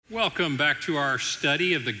Welcome back to our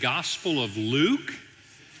study of the Gospel of Luke.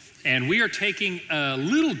 And we are taking a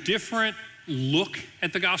little different look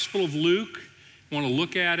at the Gospel of Luke. We want to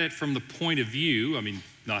look at it from the point of view,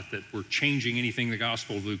 not that we're changing anything the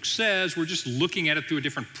Gospel of Luke says, we're just looking at it through a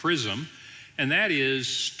different prism. And that is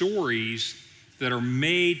stories that are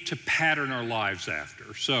made to pattern our lives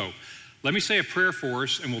after. So let me say a prayer for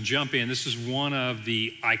us and we'll jump in. This is one of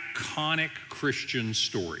the iconic Christian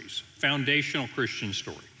stories, foundational Christian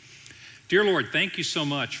story. Dear Lord, thank you so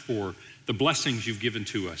much for the blessings you've given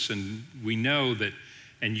to us. And we know that,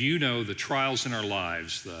 and you know the trials in our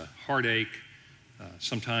lives, the heartache,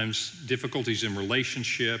 sometimes difficulties in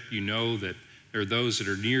relationship. You know that there are those that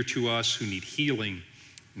are near to us who need healing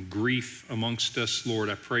and grief amongst us. Lord,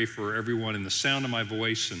 I pray for everyone in the sound of my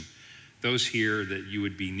voice and those here that you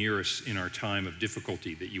would be near us in our time of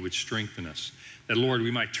difficulty, that you would strengthen us. That, Lord, we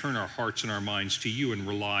might turn our hearts and our minds to you and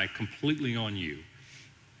rely completely on you.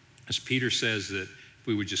 As Peter says, that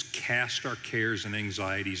we would just cast our cares and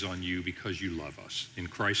anxieties on you because you love us. In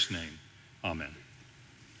Christ's name, amen.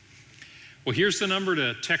 Well, here's the number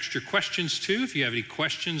to text your questions to. If you have any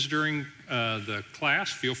questions during the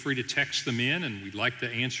class, feel free to text them in, and we'd like to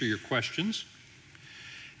answer your questions.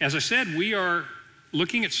 As I said, we are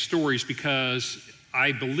looking at stories because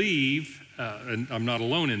I believe, and I'm not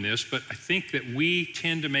alone in this, but I think that we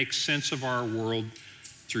tend to make sense of our world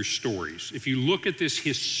through stories. If you look at this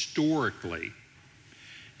historically,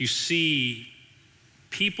 you see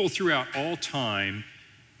people throughout all time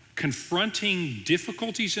confronting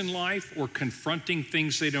difficulties in life or confronting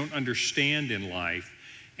things they don't understand in life.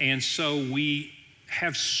 And so we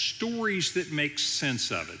have stories that make sense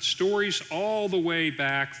of it. Stories all the way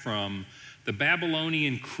back from the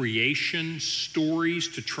Babylonian creation stories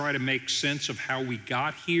to try to make sense of how we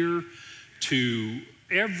got here, to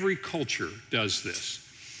every culture does this.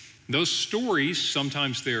 Those stories,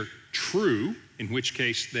 sometimes they're true, in which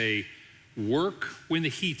case they work when the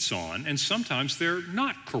heat's on, and sometimes they're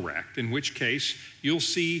not correct, in which case you'll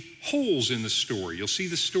see holes in the story. You'll see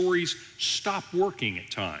the stories stop working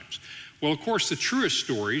at times. Well, of course, the truest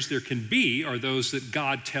stories there can be are those that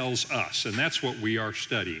God tells us, and that's what we are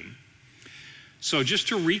studying. So just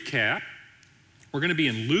to recap, we're going to be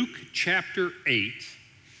in Luke chapter 8,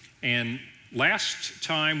 and last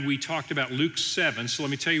time we talked about Luke 7, so let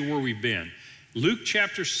me tell you where we've been. Luke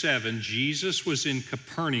chapter 7, Jesus was in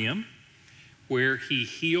Capernaum, where he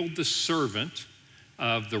healed the servant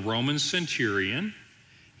of the Roman centurion.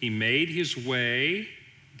 He made his way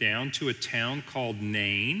down to a town called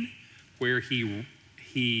Nain, where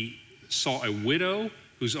he saw a widow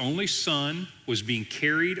whose only son was being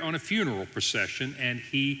carried on a funeral procession, and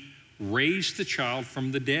he raised the child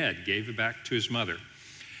from the dead, gave it back to his mother.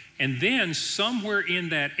 And then somewhere in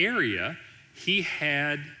that area, he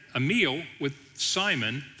had a meal with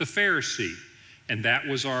Simon the Pharisee. And that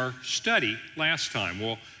was our study last time.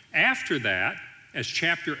 Well, after that, as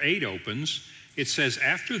chapter 8 opens, it says,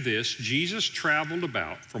 after this, Jesus traveled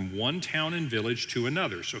about from one town and village to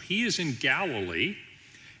another. So he is in Galilee,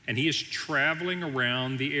 and he is traveling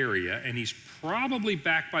around the area, and he's probably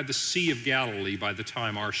back by the Sea of Galilee by the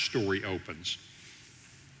time our story opens.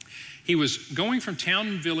 He was going from town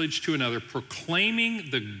and village to another, proclaiming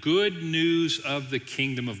the good news of the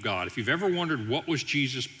kingdom of God. If you've ever wondered what was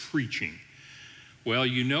Jesus preaching, well,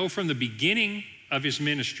 you know from the beginning of his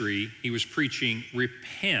ministry, he was preaching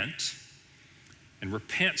repent. And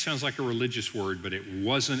repent sounds like a religious word, but it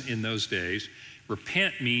wasn't in those days.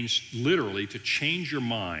 Repent means literally to change your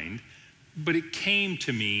mind, but it came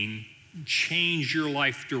to mean change your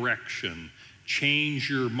life direction, change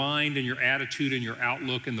your mind and your attitude and your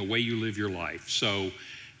outlook and the way you live your life. So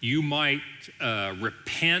you might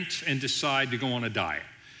repent and decide to go on a diet.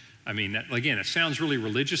 Again, it sounds really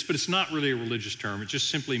religious, but it's not really a religious term. It just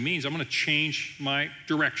simply means I'm going to change my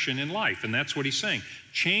direction in life. And that's what he's saying.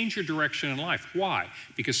 Change your direction in life. Why?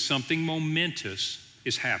 Because something momentous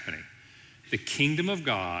is happening. The kingdom of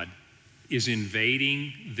God is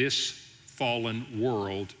invading this fallen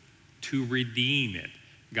world to redeem it.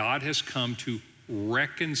 God has come to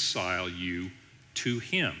reconcile you to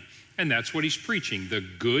him. And that's what he's preaching, the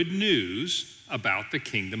good news about the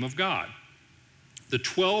kingdom of God. The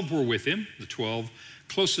 12 were with him, the 12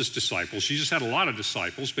 closest disciples. Jesus had a lot of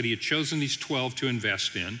disciples, but he had chosen these 12 to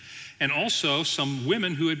invest in. And also some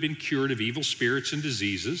women who had been cured of evil spirits and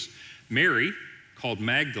diseases. Mary, called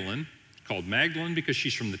Magdalene because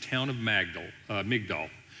she's from the town of Migdal,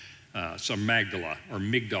 so Magdala, or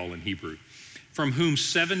Migdal in Hebrew, from whom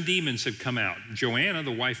 7 demons had come out. Joanna,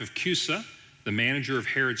 the wife of Cusa, the manager of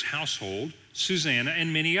Herod's household, Susanna,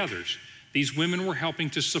 and many others. These women were helping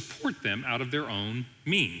to support them out of their own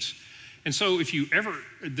means. And so if you ever,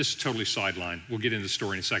 this is totally sideline, we'll get into the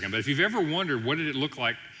story in a second, but if you've ever wondered what did it look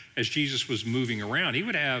like as Jesus was moving around, he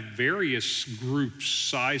would have various groups,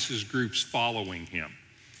 sizes groups following him.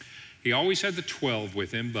 He always had the 12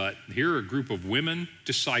 with him, but here are a group of women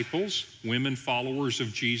disciples, women followers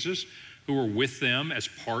of Jesus, who were with them as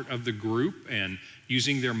part of the group and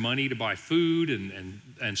using their money to buy food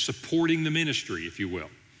and supporting the ministry, if you will.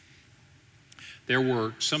 There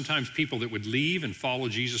were sometimes people that would leave and follow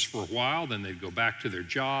Jesus for a while, then they'd go back to their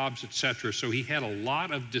jobs, etc. So he had a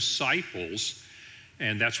lot of disciples,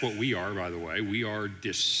 and that's what we are, by the way. We are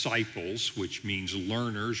disciples, which means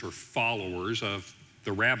learners or followers of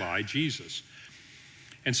the rabbi, Jesus.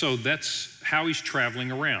 And so that's how he's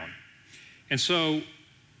traveling around. And so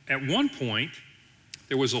at one point,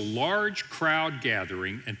 there was a large crowd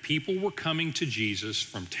gathering, and people were coming to Jesus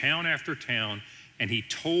from town after town, and he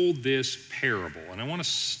told this parable. And I want to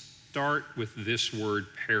start with this word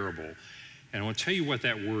parable, and I want to tell you what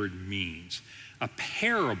that word means. A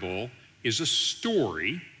parable is a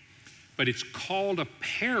story, but it's called a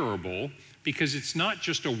parable because it's not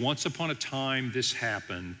just a once upon a time this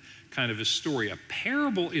happened kind of a story. A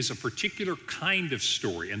parable is a particular kind of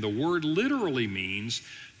story, and the word literally means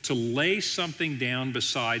to lay something down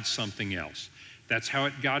beside something else. That's how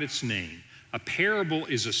it got its name. A parable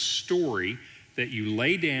is a story that you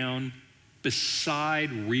lay down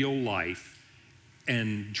beside real life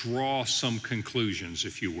and draw some conclusions,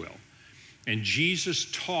 if you will. And Jesus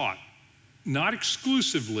taught, not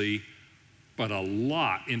exclusively, but a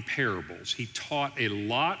lot in parables. He taught a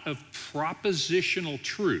lot of propositional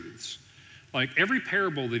truths. Like every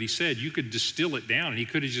parable that he said, you could distill it down, and he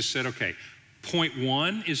could have just said, okay, point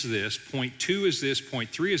 1 is this, point 2 is this, point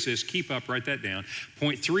 3 is this, keep up, write that down.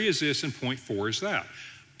 Point 3 is this, and point 4 is that.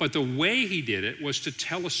 But the way he did it was to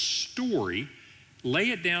tell a story, lay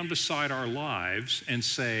it down beside our lives, and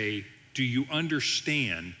say, do you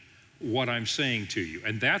understand what I'm saying to you?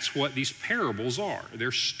 And that's what these parables are.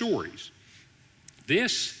 They're stories.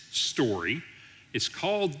 This story, it's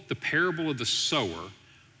called the parable of the sower,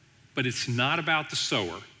 but it's not about the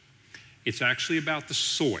sower. It's actually about the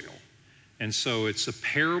soil. And so it's a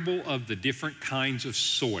parable of the different kinds of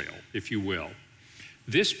soil, if you will.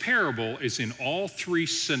 This parable is in all 3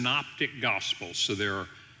 synoptic gospels. So there are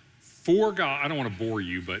 4, I don't want to bore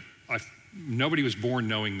you, but nobody was born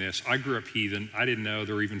knowing this. I grew up heathen. I didn't know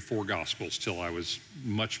there were even 4 gospels till I was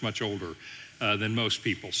much, much older than most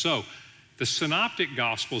people. So the synoptic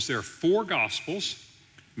gospels, there are 4 gospels: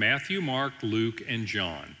 Matthew, Mark, Luke, and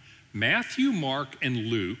John. Matthew, Mark, and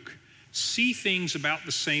Luke see things about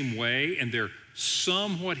the same way, and they're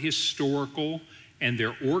somewhat historical, and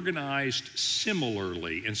they're organized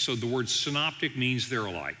similarly. And so the word synoptic means they're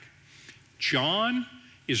alike. John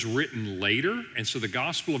is written later, and so the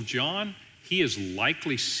Gospel of John, he has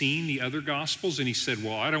likely seen the other Gospels, and he said,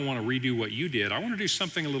 well, I don't want to redo what you did. I want to do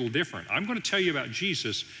something a little different. I'm going to tell you about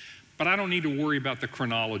Jesus, but I don't need to worry about the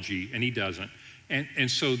chronology, and he doesn't.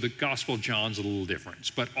 And so the Gospel of John's a little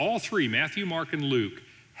different. But all 3, Matthew, Mark, and Luke,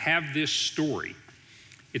 have this story.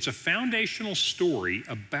 It's a foundational story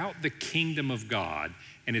about the kingdom of God,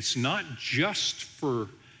 and it's not just for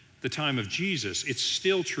the time of Jesus, it's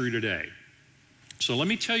still true today. So let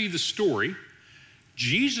me tell you the story.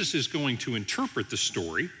 Jesus is going to interpret the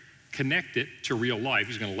story, connect it to real life.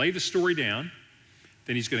 He's going to lay the story down,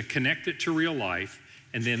 then he's going to connect it to real life,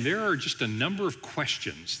 and then there are just a number of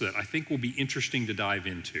questions that I think will be interesting to dive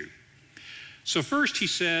into. So first he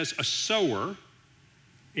says, a sower.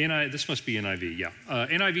 This must be NIV, yeah.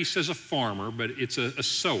 NIV says a farmer, but it's a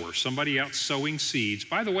sower, somebody out sowing seeds.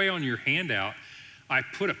 By the way, on your handout, I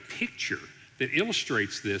put a picture that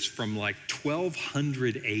illustrates this from like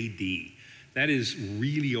 1200 AD. That is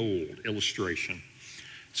really old illustration.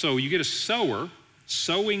 So you get a sower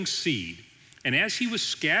sowing seed, and as he was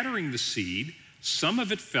scattering the seed, some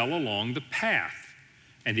of it fell along the path,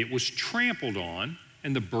 and it was trampled on,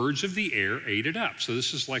 and the birds of the air ate it up. So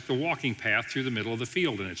this is like the walking path through the middle of the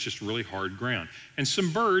field, and it's just really hard ground. And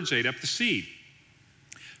some birds ate up the seed.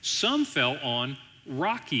 Some fell on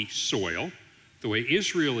rocky soil. The way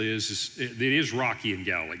Israel is it is rocky in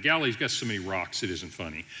Galilee. Galilee's got so many rocks, it isn't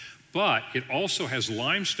funny. But it also has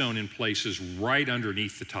limestone in places right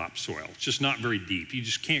underneath the topsoil. It's just not very deep. You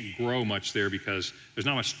just can't grow much there because there's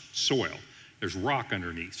not much soil. There's rock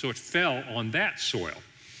underneath. So it fell on that soil.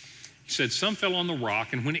 He said some fell on the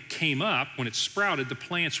rock, and when it came up, when it sprouted, the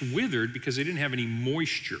plants withered because they didn't have any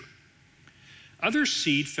moisture. Other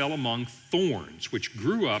seed fell among thorns, which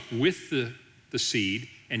grew up with the seed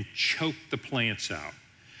and choked the plants out.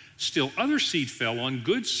 Still other seed fell on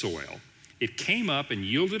good soil. It came up and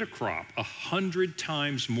yielded a crop 100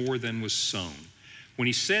 times more than was sown. When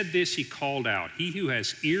he said this, he called out, "He who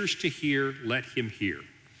has ears to hear, let him hear."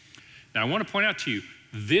 Now, I want to point out to you,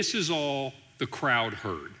 this is all the crowd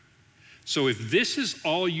heard. So if this is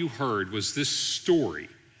all you heard was this story,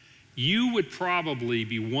 you would probably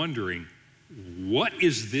be wondering, what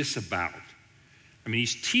is this about? I mean,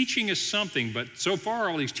 he's teaching us something, but so far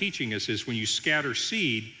all he's teaching us is when you scatter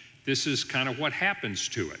seed, this is kind of what happens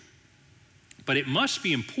to it. But it must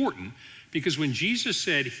be important, because when Jesus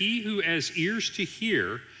said, "He who has ears to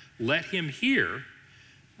hear, let him hear,"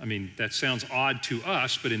 I mean, that sounds odd to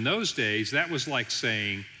us, but in those days, that was like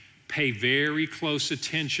saying, pay very close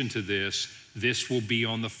attention to this. This will be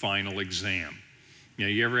on the final exam. You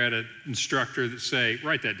know, you ever had an instructor that say,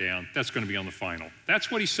 "Write that down, that's going to be on the final." That's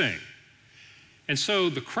what he's saying. And so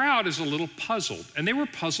the crowd is a little puzzled, and they were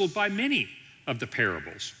puzzled by many of the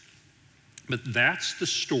parables. But that's the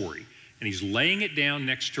story, and he's laying it down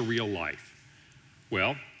next to real life.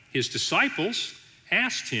 Well, his disciples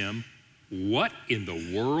asked him, "What in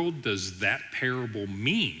the world does that parable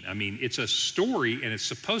mean? I mean, it's a story and it's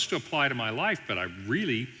supposed to apply to my life, but I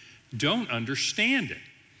really don't understand it."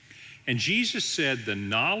 And Jesus said, "The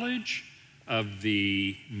knowledge of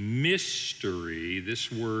the mystery,"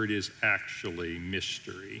 this word is actually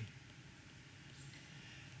mystery,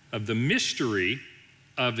 "of the mystery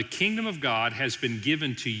of the kingdom of God has been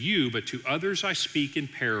given to you, but to others I speak in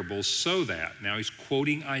parables, so that," now he's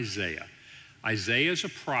quoting Isaiah. Isaiah is a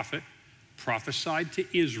prophet, prophesied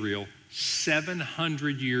to Israel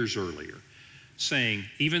 700 years earlier, saying,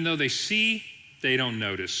 even though they see, they don't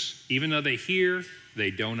notice. Even though they hear, they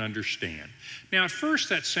don't understand. Now, at first,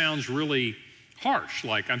 that sounds really harsh,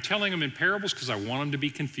 like I'm telling them in parables because I want them to be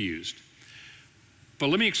confused. But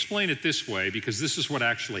let me explain it this way, because this is what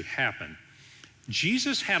actually happened.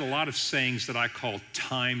 Jesus had a lot of sayings that I call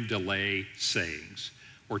time delay sayings,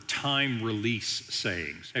 or time release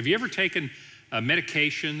sayings. Have you ever taken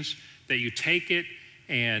medications that you take it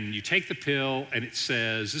and you take the pill and it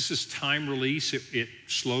says, this is time release, it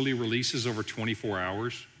slowly releases over 24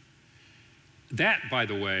 hours? That, by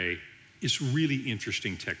the way, is really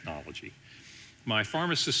interesting technology. My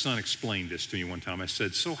pharmacist son explained this to me one time. I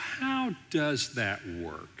said, "So how does that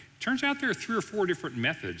work?" Turns out there are 3 or 4 different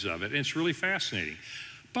methods of it, and it's really fascinating.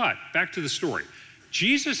 But back to the story.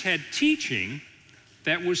 Jesus had teaching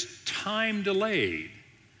that was time delayed.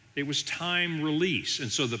 It was time release.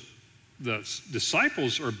 And so the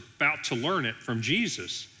disciples are about to learn it from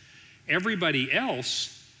Jesus. Everybody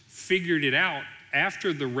else figured it out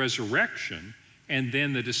after the resurrection, and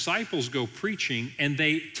then the disciples go preaching and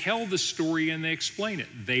they tell the story and they explain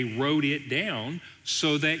it. They wrote it down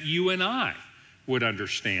so that you and I would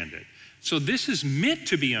understand it. So this is meant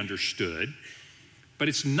to be understood, but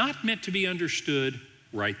it's not meant to be understood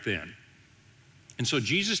right then. And so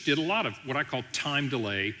Jesus did a lot of what I call time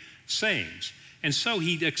delay sayings. And so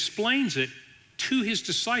he explains it to his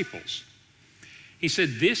disciples. He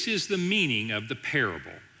said, "This is the meaning of the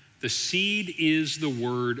parable. The seed is the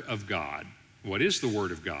word of God." What is the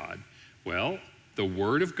word of God? Well, the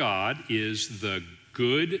word of God is the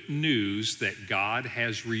good news that God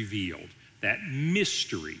has revealed, that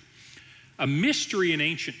mystery. A mystery in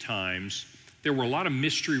ancient times, there were a lot of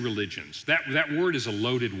mystery religions. That word is a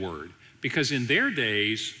loaded word, because in their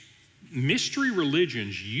days, mystery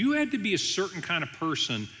religions, you had to be a certain kind of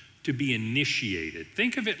person to be initiated.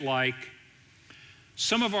 Think of it like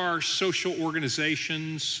some of our social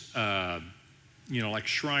organizations, like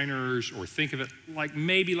Shriners, or think of it like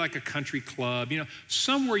maybe like a country club,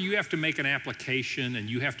 somewhere you have to make an application and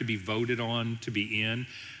you have to be voted on to be in.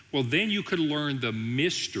 Well, then you could learn the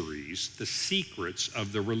mysteries, the secrets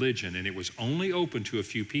of the religion, and it was only open to a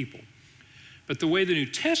few people. But the way the New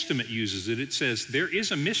Testament uses it, it says there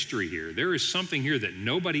is a mystery here. There is something here that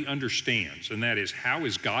nobody understands, and that is, how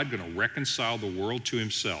is God going to reconcile the world to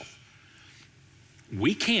himself?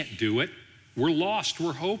 We can't do it. We're lost.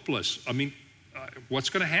 We're hopeless. I mean, what's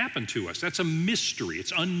going to happen to us? That's a mystery.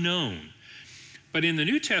 It's unknown. But in the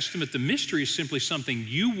New Testament, the mystery is simply something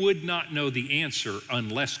you would not know the answer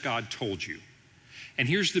unless God told you. And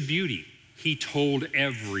here's the beauty. He told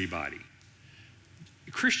everybody.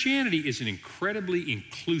 Christianity is an incredibly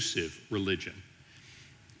inclusive religion.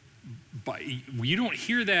 But you don't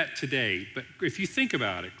hear that today, but if you think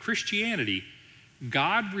about it, Christianity,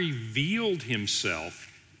 God revealed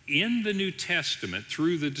himself in the New Testament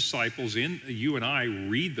through the disciples. You and I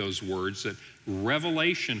read those words, that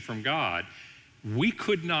revelation from God. We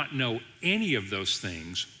could not know any of those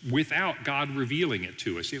things without God revealing it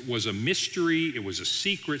to us. It was a mystery. It was a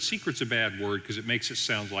secret. Secret's a bad word because it makes it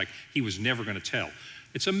sound like he was never going to tell.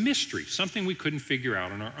 It's a mystery, something we couldn't figure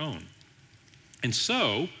out on our own. And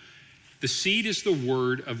so The seed is the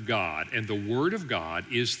Word of God, and the Word of God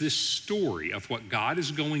is this story of what God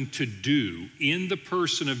is going to do in the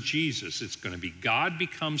person of Jesus. It's going to be God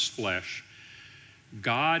becomes flesh,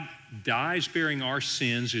 God dies bearing our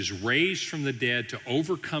sins, is raised from the dead to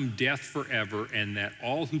overcome death forever, and that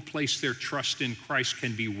all who place their trust in Christ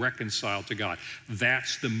can be reconciled to God.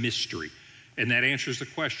 That's the mystery. And that answers the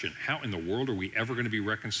question, how in the world are we ever going to be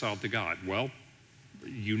reconciled to God? Well,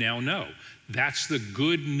 you now know. That's the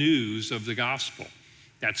good news of the gospel.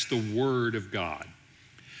 That's the Word of God.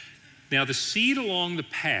 Now, the seed along the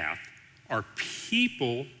path are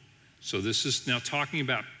people. So this is now talking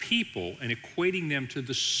about people and equating them to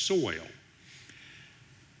the soil.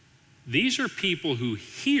 These are people who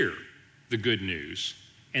hear the good news,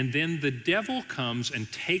 and then the devil comes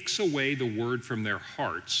and takes away the word from their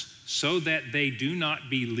hearts so that they do not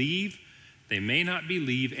believe, they may not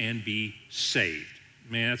believe and be saved.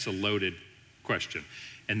 Man, that's a loaded question.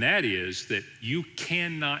 And that is that you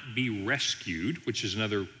cannot be rescued, which is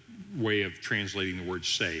another way of translating the word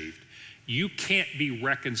saved. You can't be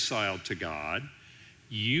reconciled to God.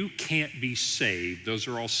 You can't be saved. Those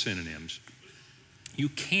are all synonyms. You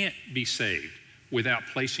can't be saved without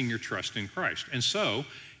placing your trust in Christ. And so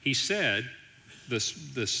he said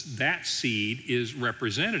that seed is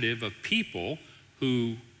representative of people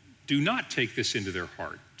who do not take this into their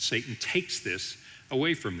heart. Satan takes this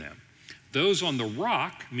away from them. Those on the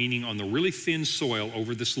rock, meaning on the really thin soil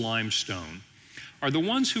over this limestone, are the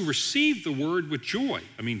ones who receive the word with joy.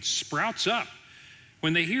 I mean, sprouts up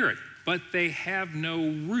when they hear it, but they have no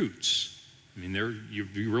roots. I mean, you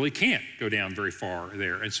really can't go down very far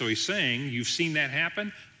there. And so he's saying, you've seen that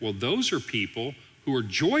happen? Well, those are people who are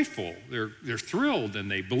joyful. They're thrilled and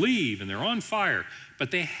they believe and they're on fire,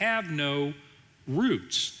 but they have no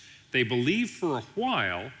roots. They believe for a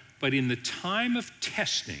while, but in the time of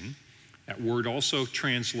testing, that word also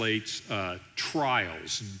translates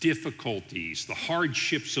trials, difficulties, the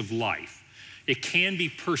hardships of life. It can be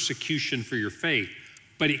persecution for your faith,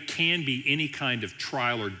 but it can be any kind of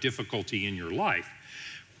trial or difficulty in your life.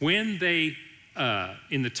 When they,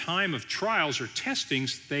 in the time of trials or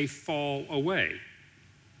testings, they fall away.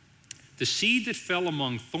 The seed that fell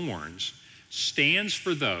among thorns stands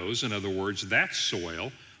for those, in other words, that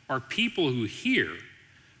soil, are people who hear,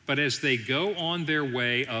 but as they go on their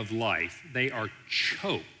way of life, they are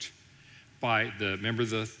choked by remember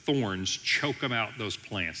the thorns choke them out, those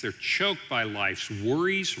plants. They're choked by life's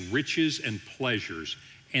worries, riches, and pleasures,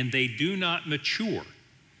 and they do not mature.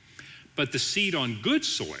 But the seed on good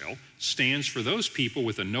soil stands for those people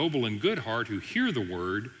with a noble and good heart who hear the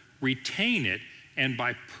word, retain it, and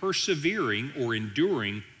by persevering or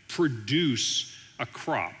enduring, produce a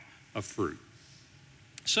crop of fruit.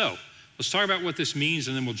 So, let's talk about what this means,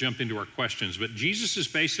 and then we'll jump into our questions. But Jesus is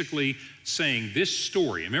basically saying this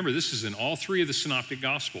story, and remember, this is in all three of the synoptic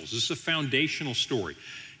gospels. This is a foundational story.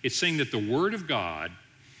 It's saying that the word of God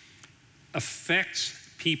affects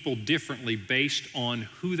people differently based on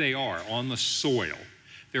who they are, on the soil.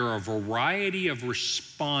 There are a variety of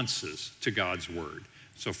responses to God's word.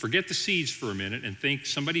 So forget the seeds for a minute and think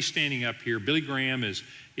somebody standing up here, Billy Graham is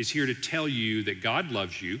here to tell you that God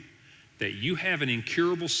loves you, that you have an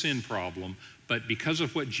incurable sin problem, but because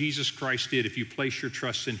of what Jesus Christ did, if you place your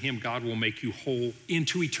trust in him, God will make you whole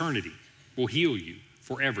into eternity, will heal you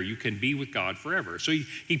forever. You can be with God forever. So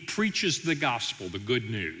he preaches the gospel, the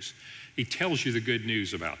good news. He tells you the good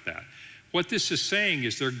news about that. What this is saying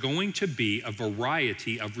is there are going to be a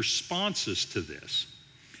variety of responses to this.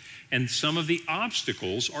 And some of the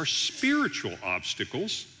obstacles are spiritual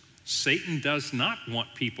obstacles. Satan does not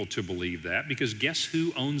want people to believe that, because guess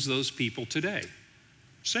who owns those people today?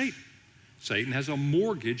 Satan. Satan has a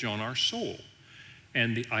mortgage on our soul.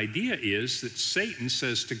 And the idea is that Satan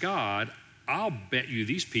says to God, I'll bet you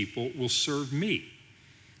these people will serve me.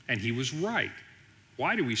 And he was right.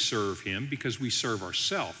 Why do we serve him? Because we serve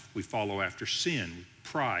ourselves. We follow after sin,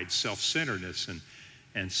 pride, self-centeredness.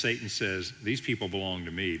 And Satan says, these people belong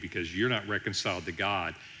to me because you're not reconciled to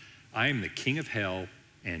God. I am the king of hell,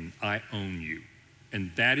 and I own you.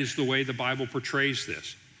 And that is the way the Bible portrays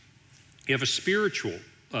this. You have a spiritual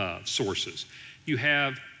sources. You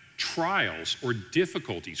have trials or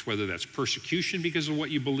difficulties, whether that's persecution because of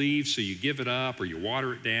what you believe, so you give it up or you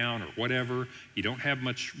water it down or whatever. You don't have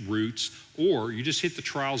much roots, or you just hit the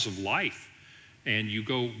trials of life and you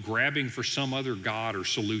go grabbing for some other God or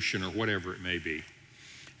solution or whatever it may be.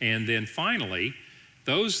 And then finally,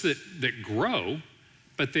 those that grow,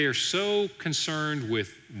 but they are so concerned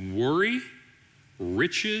with worry,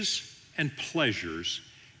 riches, and pleasures,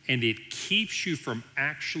 and it keeps you from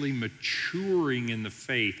actually maturing in the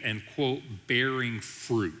faith and, quote, bearing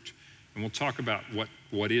fruit. And we'll talk about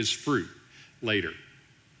what is fruit later.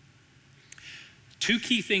 Two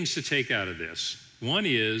key things to take out of this. One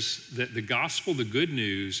is that the gospel, the good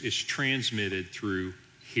news, is transmitted through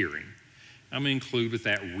hearing. I'm going to include with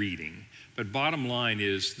that reading. But bottom line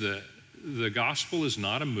is the gospel is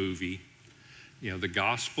not a movie. The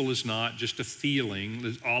gospel is not just a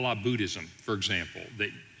feeling, a la Buddhism, for example. That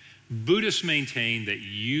Buddhists maintain that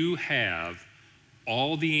you have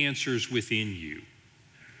all the answers within you.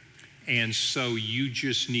 And so you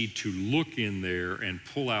just need to look in there and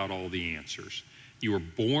pull out all the answers. You were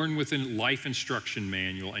born with a life instruction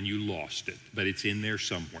manual and you lost it, but it's in there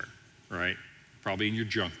somewhere, right? Probably in your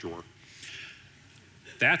junk drawer.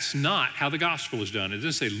 That's not how the gospel is done. It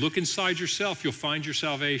doesn't say, look inside yourself, you'll find your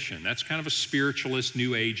salvation. That's kind of a spiritualist,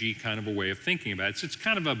 new agey kind of a way of thinking about it. It's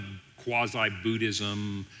kind of a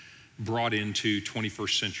quasi-Buddhism brought into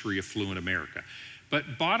 21st century affluent America.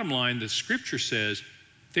 But bottom line, the scripture says,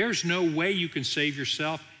 there's no way you can save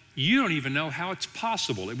yourself. You don't even know how it's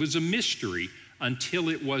possible. It was a mystery until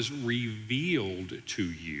it was revealed to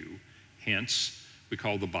you. Hence, we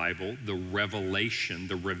call the Bible the revelation,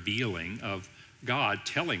 the revealing of God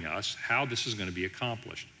telling us how this is going to be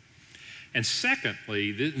accomplished. And secondly,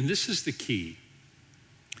 and this is the key,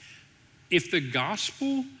 if the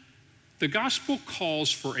gospel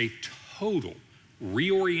calls for a total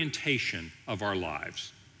reorientation of our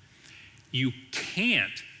lives. You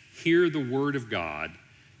can't hear the word of God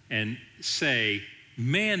and say,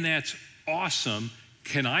 man, that's awesome.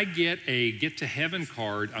 Can I get a get to heaven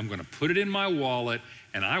card? I'm going to put it in my wallet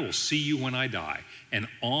and I will see you when I die. And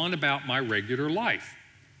on about my regular life.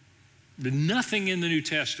 There's nothing in the New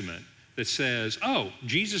Testament that says, oh,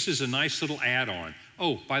 Jesus is a nice little add-on.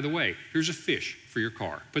 Oh, by the way, here's a fish for your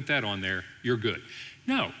car. Put that on there, you're good.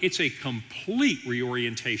 No, it's a complete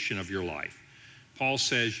reorientation of your life. Paul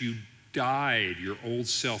says you died, your old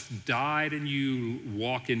self died, and you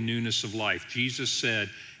walk in newness of life. Jesus said,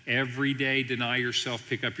 every day deny yourself,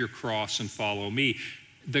 pick up your cross, and follow me.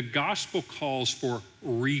 The gospel calls for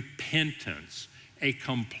repentance, a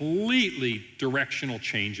completely directional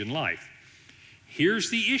change in life. Here's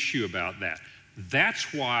the issue about that.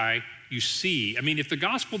 That's why you see, if the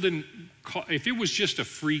gospel if it was just a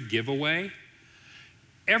free giveaway,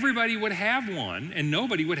 everybody would have one and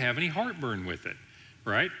nobody would have any heartburn with it,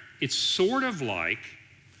 right? It's sort of like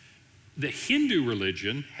the Hindu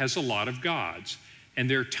religion has a lot of gods. And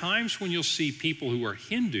there are times when you'll see people who are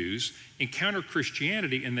Hindus encounter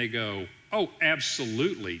Christianity and they go, oh,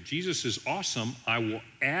 absolutely, Jesus is awesome. I will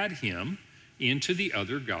add him into the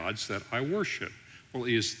other gods that I worship. Well,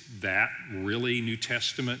 is that really New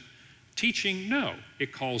Testament teaching? No.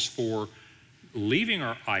 It calls for leaving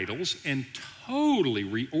our idols and totally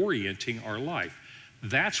reorienting our life.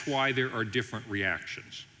 That's why there are different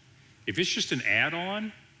reactions. If it's just an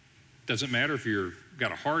add-on, doesn't matter if you've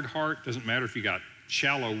got a hard heart, doesn't matter if you got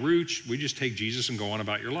shallow roots, we just take Jesus and go on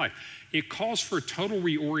about your life. It calls for a total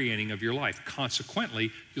reorienting of your life. Consequently,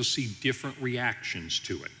 you'll see different reactions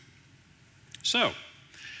to it. So,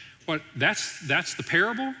 that's the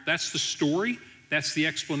parable, that's the story, that's the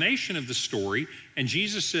explanation of the story. And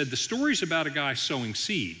Jesus said, the story's about a guy sowing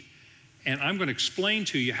seed. And I'm going to explain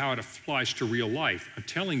to you how it applies to real life. I'm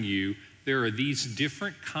telling you, there are these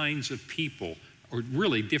different kinds of people, or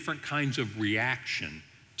really different kinds of reaction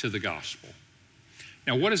to the gospel.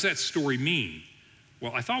 Now, what does that story mean?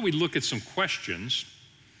 Well, I thought we'd look at some questions.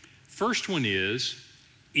 First one is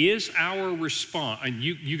our response, and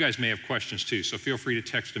you guys may have questions too, so feel free to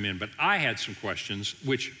text them in, but I had some questions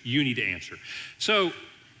which you need to answer. So,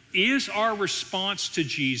 is our response to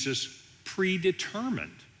Jesus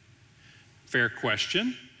predetermined? Fair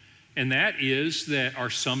question. And that is that are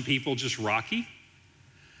some people just rocky?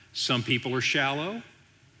 Some people are shallow?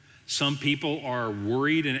 Some people are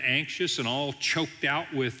worried and anxious and all choked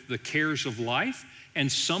out with the cares of life, and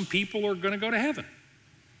some people are going to go to heaven.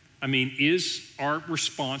 Is our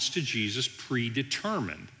response to Jesus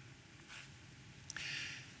predetermined?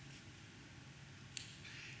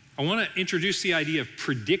 I want to introduce the idea of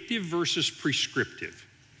predictive versus prescriptive.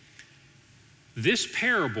 This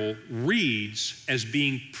parable reads as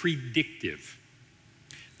being predictive.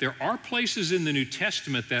 There are places in the New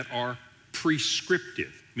Testament that are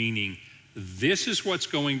prescriptive, meaning this is what's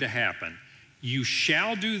going to happen. You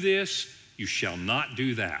shall do this, you shall not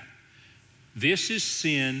do that. This is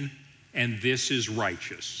sin and this is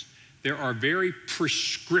righteous. There are very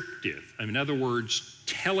prescriptive, in other words,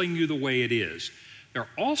 telling you the way it is. There are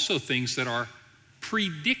also things that are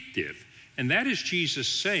predictive, and that is Jesus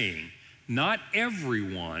saying, not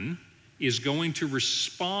everyone is going to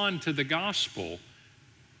respond to the gospel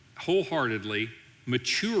wholeheartedly,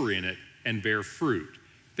 mature in it, and bear fruit.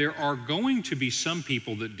 there are going to be some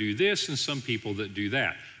people that do this and some people that do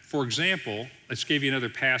that. For example, let's give you another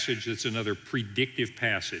passage that's another predictive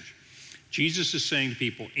passage. Jesus is saying to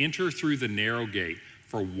people, enter through the narrow gate,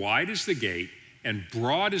 for wide is the gate and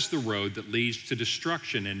broad is the road that leads to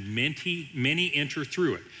destruction, and many enter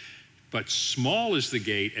through it. But small is the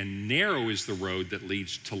gate and narrow is the road that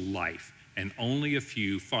leads to life, and only a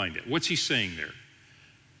few find it. What's he saying there?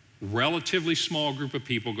 Relatively small group of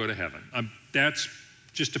people go to heaven. That's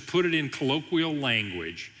just to put it in colloquial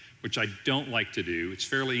language, which I don't like to do. It's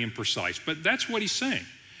fairly imprecise, but that's what he's saying,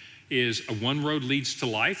 is one road leads to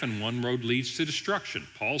life and one road leads to destruction.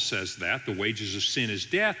 Paul says that the wages of sin is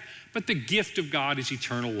death, but the gift of God is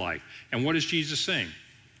eternal life. And what is Jesus saying?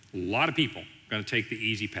 A lot of people are going to take the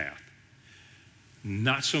easy path.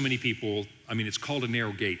 Not so many people, it's called a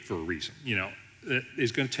narrow gate for a reason,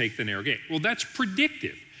 is going to take the narrow gate. Well, that's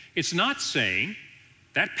predictive. It's not saying,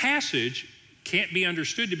 that passage can't be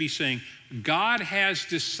understood to be saying, God has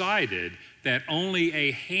decided that only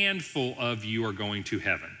a handful of you are going to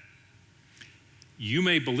heaven. You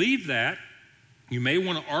may believe that. You may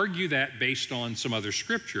want to argue that based on some other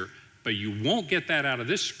scripture, but you won't get that out of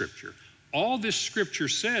this scripture. All this scripture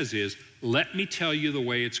says is, let me tell you the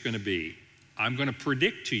way it's going to be. I'm going to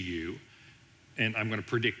predict to you, and I'm going to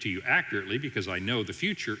predict to you accurately because I know the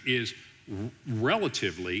future is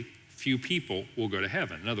relatively few people will go to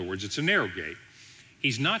heaven. In other words, it's a narrow gate.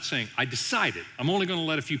 He's not saying, I decided, I'm only going to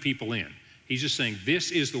let a few people in. He's just saying,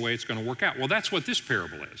 this is the way it's going to work out. Well, that's what this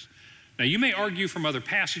parable is. Now, you may argue from other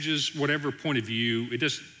passages, whatever point of view,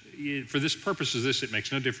 for this purpose of this, it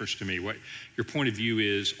makes no difference to me what your point of view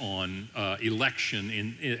is on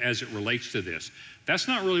election as it relates to this. That's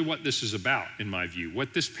not really what this is about, in my view.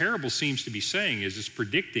 What this parable seems to be saying is it's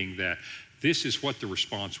predicting that this is what the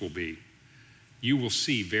response will be. You will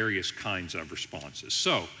see various kinds of responses.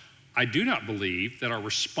 So, I do not believe that our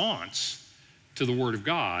response to the Word of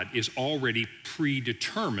God is already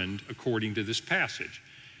predetermined according to this passage.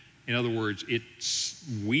 In other words,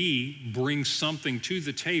 we bring something to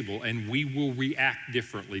the table and we will react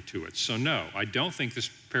differently to it. So no, I don't think this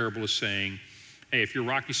parable is saying, hey, if you're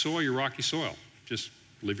rocky soil, you're rocky soil. Just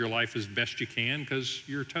live your life as best you can because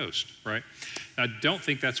you're toast, right? I don't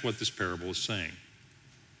think that's what this parable is saying.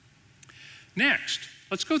 Next,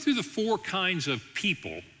 let's go through the four kinds of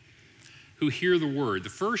people who hear the word. The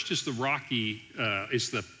first is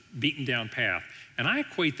the beaten down path. And I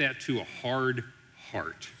equate that to a hard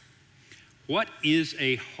heart. What is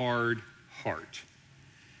a hard heart?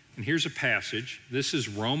 And here's a passage. This is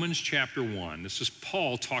Romans chapter 1. This is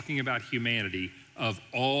Paul talking about humanity of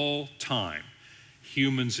all time.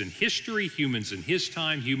 Humans in history, humans in his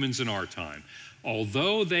time, humans in our time.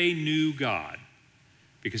 Although they knew God,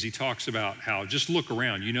 because he talks about how, just look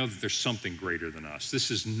around, you know that there's something greater than us.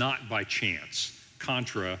 This is not by chance,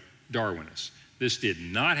 contra Darwinist. This did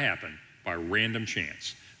not happen by random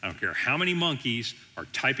chance. I don't care how many monkeys are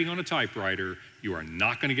typing on a typewriter, you are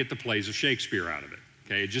not going to get the plays of Shakespeare out of it.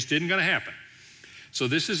 Okay, it just isn't going to happen. So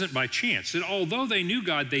this isn't by chance. And although they knew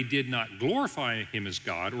God, they did not glorify him as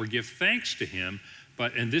God or give thanks to him.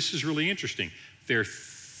 But, and this is really interesting, their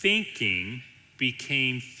thinking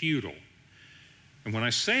became futile. And when I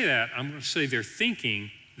say that, I'm going to say their thinking,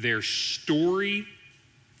 their story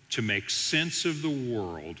to make sense of the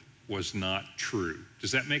world was not true.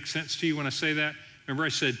 Does that make sense to you when I say that? Remember I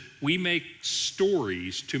said, we make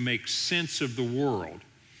stories to make sense of the world.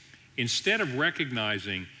 Instead of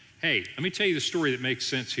recognizing, hey, let me tell you the story that makes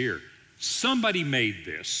sense here. Somebody made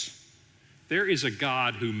this. There is a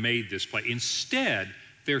God who made this place. Instead,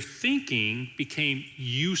 their thinking became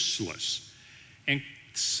useless. And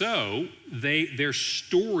so their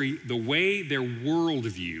story, the way their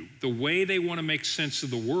worldview, the way they want to make sense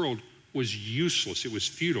of the world was useless. It was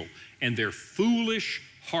futile. And their foolish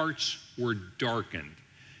hearts were darkened,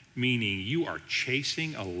 meaning you are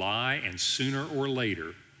chasing a lie and sooner or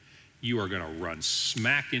later you are going to run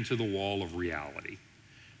smack into the wall of reality.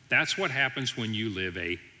 That's what happens when you live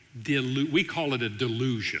we call it a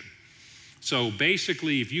delusion. So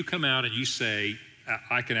basically, if you come out and you say,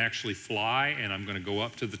 I can actually fly and I'm going to go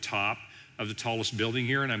up to the top of the tallest building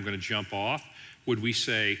here and I'm going to jump off, would we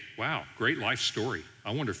say, wow, great life story.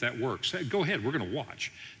 I wonder if that works. Hey, go ahead, we're going to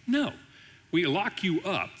watch. No, we lock you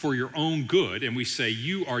up for your own good and we say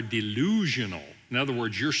you are delusional. In other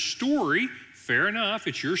words, your story, fair enough,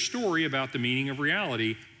 it's your story about the meaning of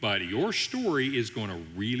reality, but your story is going to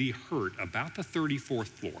really hurt about the 34th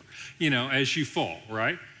floor, as you fall,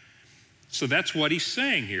 right? So that's what he's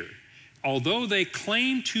saying here. Although they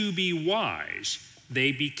claimed to be wise,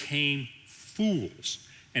 they became fools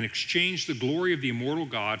and exchanged the glory of the immortal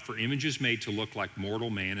God for images made to look like mortal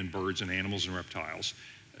man and birds and animals and reptiles.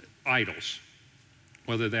 idols,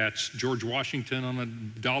 whether that's George Washington on a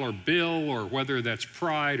dollar bill or whether that's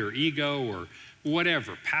pride or ego or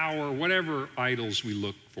whatever, power, whatever idols we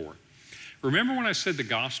look for. Remember when I said the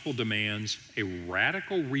gospel demands a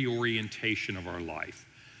radical reorientation of our life?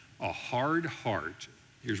 A hard heart,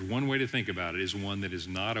 here's one way to think about it, is one that is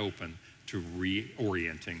not open to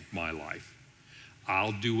reorienting my life.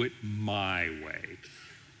 I'll do it my way.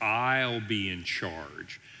 I'll be in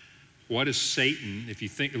charge. What is Satan? If you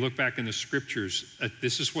look back in the scriptures,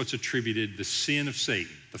 this is what's attributed the sin of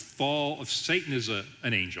Satan. The fall of Satan is an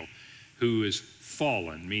angel who is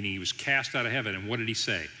fallen, meaning he was cast out of heaven. And what did he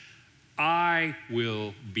say? I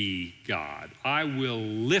will be God. I will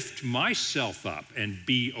lift myself up and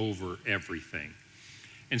be over everything.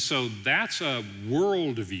 And so that's a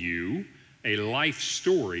worldview, a life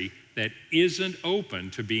story that isn't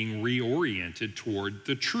open to being reoriented toward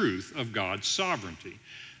the truth of God's sovereignty.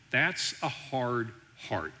 That's a hard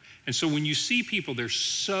heart. And so when you see people, their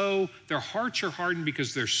hearts are hardened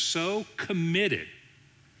because they're so committed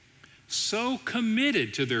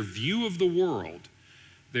to their view of the world.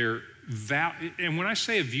 And when I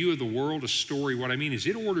say a view of the world, a story, what I mean is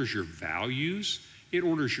it orders your values, it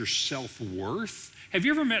orders your self-worth. Have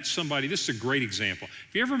you ever met somebody, this is a great example,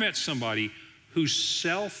 have you ever met somebody whose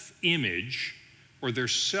self-image or their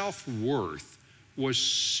self-worth was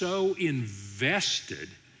so invested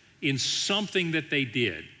in something that they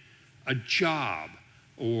did, a job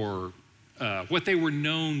or what they were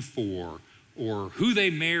known for, or who they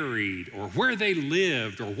married, or where they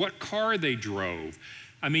lived, or what car they drove?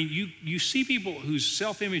 I mean, you see people whose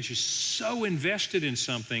self-image is so invested in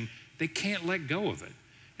something, they can't let go of it.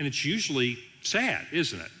 And it's usually sad,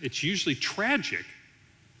 isn't it? It's usually tragic.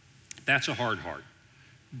 That's a hard heart.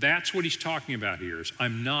 That's what he's talking about here, is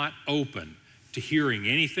I'm not open to hearing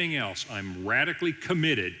anything else. I'm radically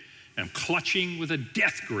committed. I'm clutching with a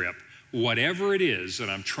death grip whatever it is that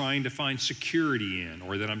I'm trying to find security in,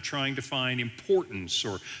 or that I'm trying to find importance,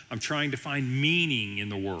 or I'm trying to find meaning in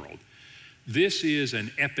the world. This is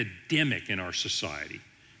an epidemic in our society.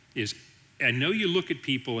 I know you look at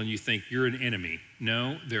people and you think you're an enemy.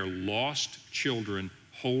 No, they're lost children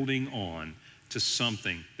holding on to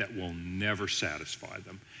something that will never satisfy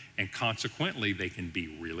them. And consequently, they can be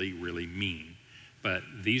really, really mean. But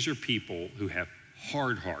these are people who have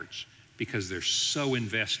hard hearts because they're so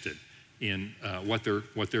invested in what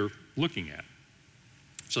they're looking at.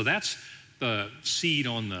 So that's the seed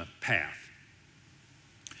on the path.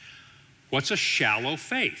 What's a shallow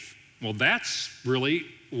faith? Well, that's really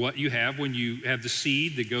what you have when you have the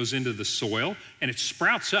seed that goes into the soil and it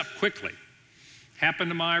sprouts up quickly. Happened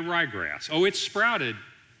to my ryegrass. Oh, it sprouted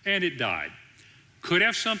and it died. Could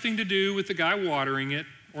have something to do with the guy watering it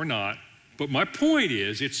or not. But my point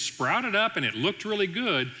is, it sprouted up and it looked really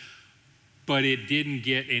good, but it didn't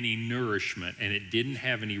get any nourishment and it didn't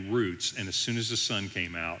have any roots. And as soon as the sun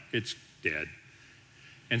came out, it's dead.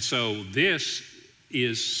 And so this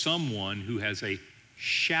is someone who has a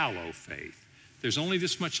shallow faith. There's only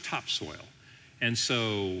this much topsoil. And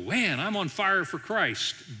so, man, I'm on fire for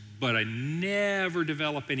Christ, but I never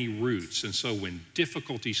develop any roots. And so when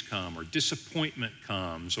difficulties come, or disappointment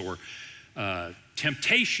comes, or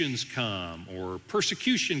temptations come, or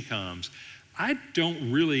persecution comes, I'm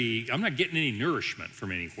not getting any nourishment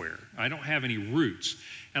from anywhere. I don't have any roots.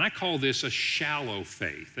 And I call this a shallow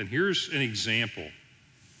faith. And here's an example.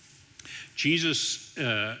 Jesus,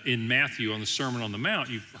 in Matthew on the Sermon on the Mount,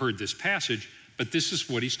 you've heard this passage, but this is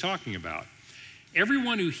what he's talking about.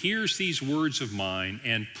 Everyone who hears these words of mine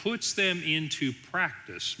and puts them into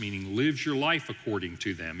practice, meaning lives your life according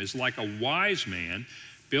to them, is like a wise man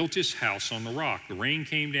built his house on the rock. The rain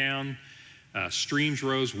came down, streams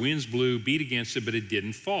rose, winds blew, beat against it, but it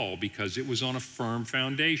didn't fall because it was on a firm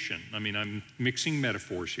foundation. I mean, I'm mixing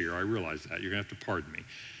metaphors here. I realize that. You're going to have to pardon me.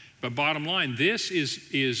 But bottom line, this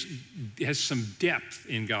has some depth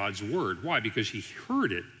in God's word. Why? Because he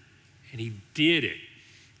heard it and he did it.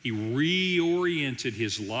 He reoriented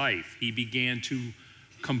his life. He began to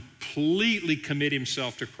completely commit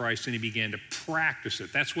himself to Christ and he began to practice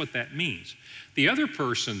it. That's what that means. The other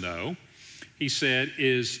person, though, he said,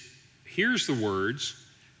 hears the words,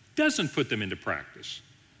 doesn't put them into practice.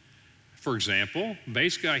 For example,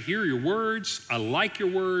 basically, I hear your words, I like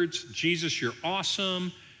your words, Jesus, you're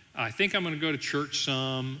awesome. I think I'm going to go to church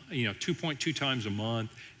 2.2 times a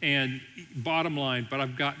month. And bottom line, but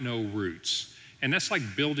I've got no roots. And that's like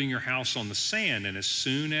building your house on the sand. And as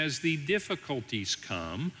soon as the difficulties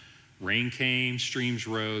come, rain came, streams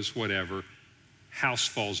rose, whatever, house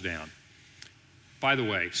falls down. By the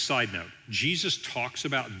way, side note, Jesus talks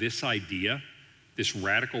about this idea, this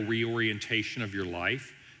radical reorientation of your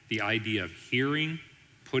life, the idea of hearing,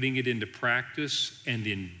 putting it into practice and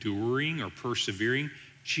enduring or persevering,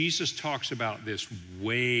 Jesus talks about this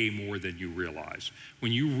way more than you realize.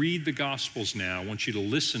 When you read the Gospels now, I want you to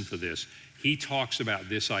listen for this. He talks about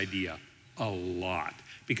this idea a lot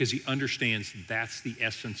because he understands that's the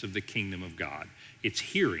essence of the kingdom of God. It's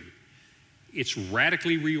hearing. It's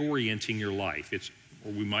radically reorienting your life.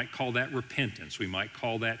 Or we might call that repentance. We might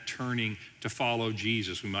call that turning to follow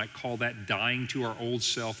Jesus. We might call that dying to our old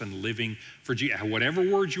self and living for Jesus. Whatever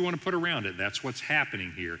words you want to put around it, that's what's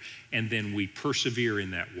happening here. And then we persevere in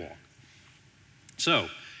that walk. So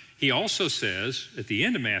he also says at the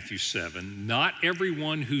end of Matthew 7, not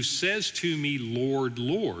everyone who says to me, Lord,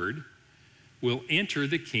 Lord, will enter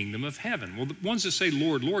the kingdom of heaven. Well, the ones that say,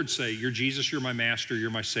 Lord, Lord, say, you're Jesus, you're my master,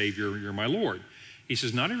 you're my Savior, you're my Lord. He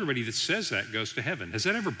says, not everybody that says that goes to heaven. Has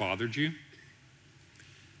that ever bothered you?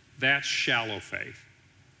 That's shallow faith.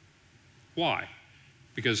 Why?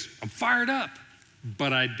 Because I'm fired up,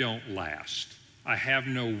 but I don't last. I have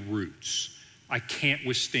no roots. I can't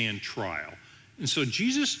withstand trial. And so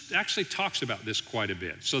Jesus actually talks about this quite a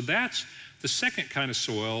bit. So that's the second kind of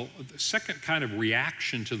soil, the second kind of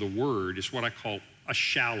reaction to the word is what I call a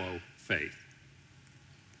shallow faith.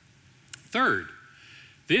 Third,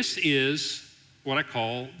 this is what I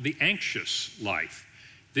call the anxious life.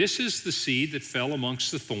 This is the seed that fell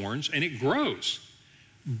amongst the thorns, and it grows,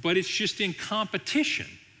 but it's just in competition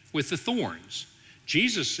with the thorns.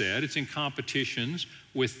 Jesus said it's in competitions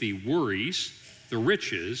with the worries, the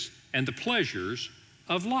riches, and the pleasures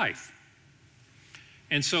of life.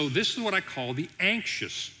 And so this is what I call the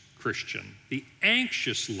anxious Christian, the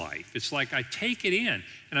anxious life. It's like I take it in,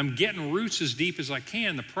 and I'm getting roots as deep as I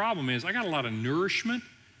can. The problem is I got a lot of nourishment,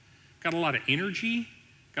 got a lot of energy,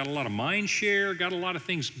 got a lot of mind share, got a lot of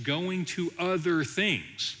things going to other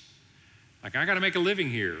things. Like I got to make a living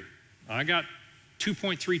here. I got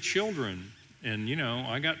 2.3 children, and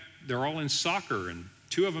they're all in soccer, and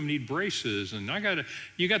 2 of them need braces, and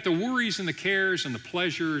you got the worries and the cares and the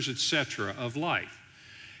pleasures, etc. of life.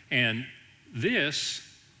 And this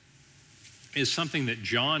is something that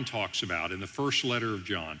John talks about in the first letter of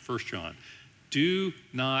John, 1 John. Do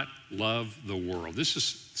not love the world.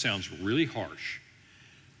 Sounds really harsh,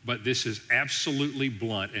 but this is absolutely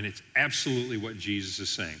blunt, and it's absolutely what Jesus is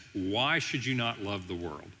saying. Why should you not love the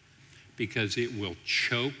world? Because it will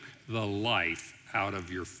choke the life out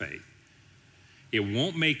of your faith. It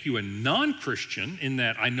won't make you a non-Christian in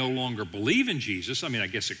that I no longer believe in Jesus. I mean, I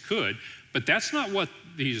guess it could, but that's not what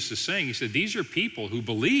Jesus is saying. He said, these are people who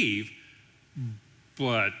believe,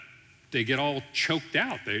 but they get all choked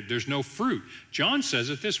out. There's no fruit. John says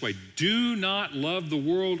it this way, do not love the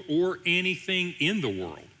world or anything in the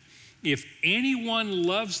world. If anyone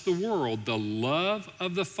loves the world, the love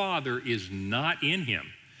of the Father is not in him.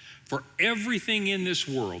 For everything in this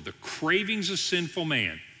world, the cravings of sinful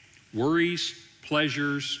man, worries,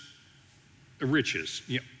 pleasures, riches,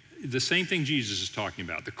 the same thing Jesus is talking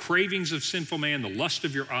about. The cravings of sinful man, the lust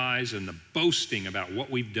of your eyes, and the boasting about what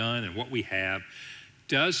we've done and what we have,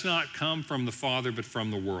 does not come from the Father, but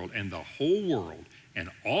from the world. And the whole world and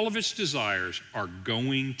all of its desires are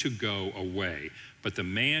going to go away. But the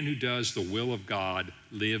man who does the will of God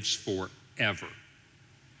lives forever.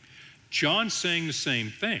 John's saying the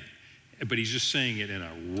same thing, but he's just saying it in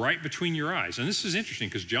a right between your eyes. And this is interesting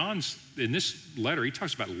because John's, in this letter, he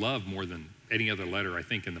talks about love more than any other letter, I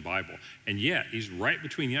think, in the Bible. And yet, he's right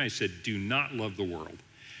between the eyes. He said, do not love the world.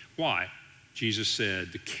 Why? Jesus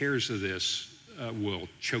said, the cares of this will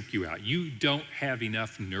choke you out. You don't have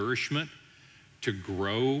enough nourishment to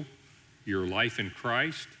grow your life in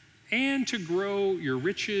Christ and to grow your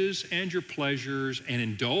riches and your pleasures and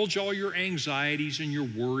indulge all your anxieties and your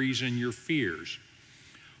worries and your fears.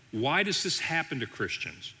 Why does this happen to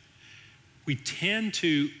Christians? We tend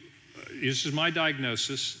to, this is my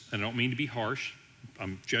diagnosis, and I don't mean to be harsh,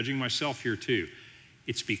 I'm judging myself here too.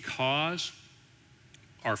 It's because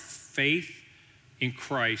our faith in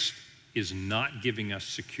Christ is not giving us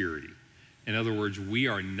security. In other words, we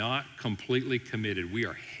are not completely committed. We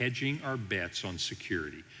are hedging our bets on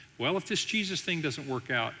security. Well, if this Jesus thing doesn't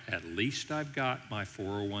work out, at least I've got my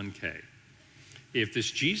 401k. If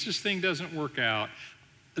this Jesus thing doesn't work out,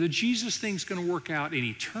 the Jesus thing's going to work out in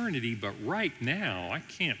eternity, but right now I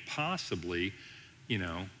can't possibly,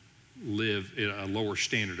 live a lower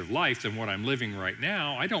standard of life than what I'm living right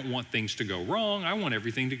now. I don't want things to go wrong. I want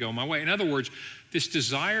everything to go my way. In other words, this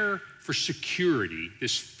desire for security,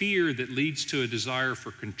 this fear that leads to a desire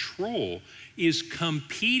for control is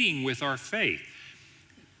competing with our faith.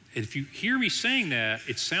 And if you hear me saying that,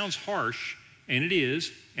 it sounds harsh, and it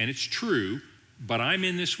is, and it's true, but I'm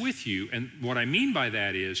in this with you. And what I mean by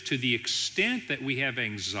that is, to the extent that we have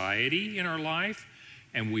anxiety in our life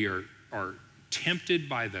and we are tempted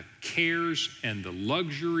by the cares and the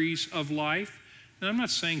luxuries of life. And I'm not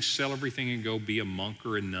saying sell everything and go be a monk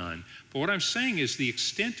or a nun. But what I'm saying is the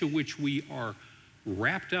extent to which we are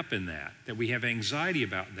wrapped up in that we have anxiety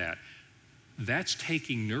about that, that's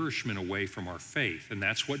taking nourishment away from our faith. And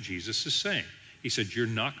that's what Jesus is saying. He said, you're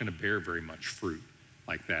not going to bear very much fruit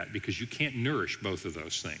like that because you can't nourish both of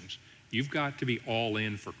those things. You've got to be all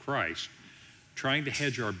in for Christ. Trying to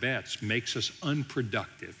hedge our bets makes us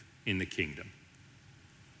unproductive in the kingdom.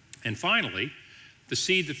 And finally, the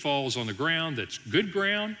seed that falls on the ground that's good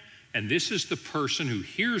ground, and this is the person who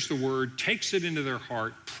hears the word, takes it into their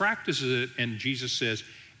heart, practices it, and Jesus says,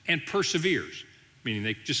 and perseveres, meaning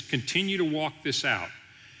they just continue to walk this out.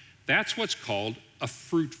 That's what's called a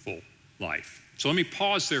fruitful life. So let me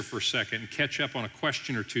pause there for a second and catch up on a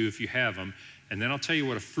question or two if you have them, and then I'll tell you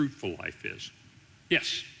what a fruitful life is.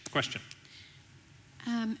 Yes, question.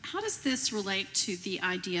 How does this relate to the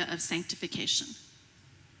idea of sanctification?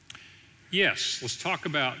 Yes, let's talk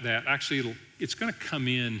about that. Actually, it's going to come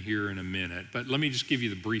in here in a minute, but let me just give you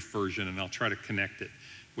the brief version and I'll try to connect it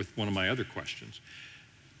with one of my other questions.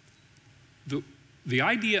 The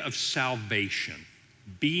idea of salvation,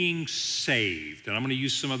 being saved, and I'm going to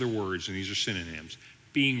use some other words, and these are synonyms,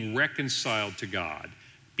 being reconciled to God,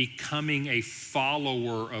 becoming a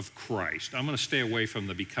follower of Christ. I'm going to stay away from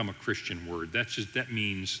the become a Christian word. That's just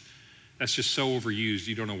so overused,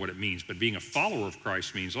 you don't know what it means. But being a follower of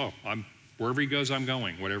Christ means, wherever he goes, I'm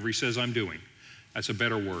going. Whatever he says, I'm doing. That's a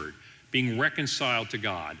better word. Being reconciled to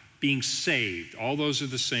God, being saved, all those are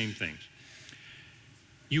the same things.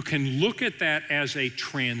 You can look at that as a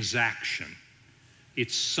transaction.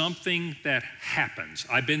 It's something that happens.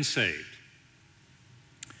 I've been saved.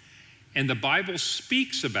 And the Bible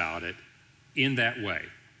speaks about it in that way.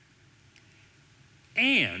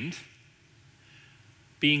 And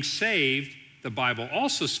being saved, the Bible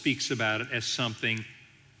also speaks about it as something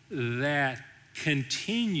that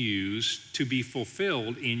continues to be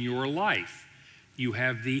fulfilled in your life. You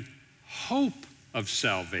have the hope of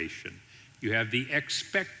salvation. You have the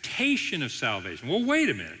expectation of salvation. Well, wait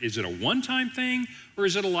a minute. Is it a one-time thing or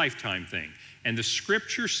is it a lifetime thing? And the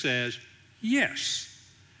scripture says, yes.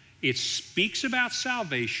 It speaks about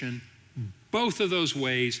salvation both of those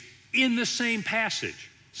ways in the same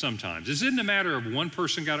passage sometimes. This isn't a matter of one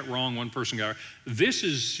person got it wrong, one person got it right. This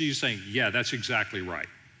is, she's saying, yeah, that's exactly right.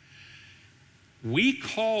 We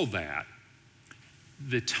call that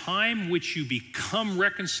the time which you become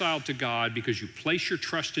reconciled to God because you place your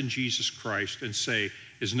trust in Jesus Christ and say,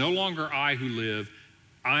 it's no longer I who live,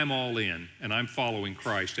 I'm all in and I'm following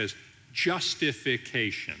Christ, as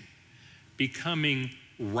justification, becoming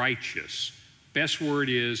righteous. Best word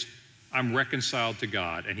is, I'm reconciled to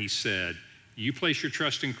God. And he said, you place your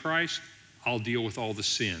trust in Christ, I'll deal with all the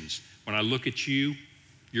sins. When I look at you,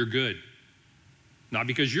 you're good. Not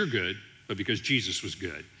because you're good, but because Jesus was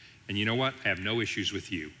good. And you know what? I have no issues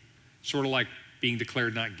with you. Sort of like being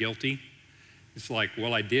declared not guilty. It's like,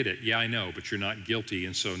 well, I did it. Yeah, I know, but you're not guilty.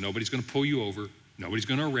 And so nobody's going to pull you over. Nobody's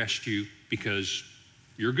going to arrest you because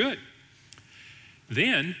you're good.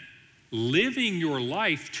 Then, living your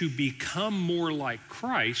life to become more like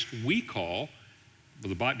Christ, we call,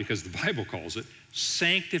 because the Bible calls it,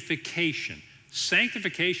 sanctification.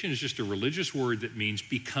 Sanctification is just a religious word that means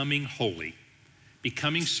becoming holy,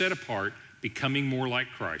 becoming set apart, becoming more like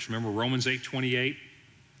Christ. Remember Romans 8:28?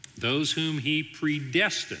 Those whom he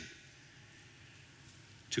predestined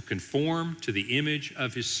to conform to the image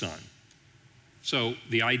of his Son. So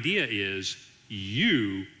the idea is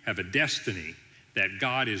you have a destiny that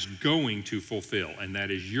God is going to fulfill, and that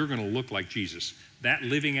is you're going to look like Jesus. That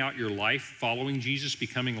living out your life, following Jesus,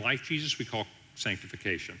 becoming like Jesus, we call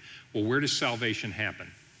sanctification. Well, where does salvation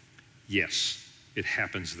happen? Yes, it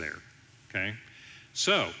happens there, okay?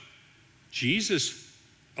 So, Jesus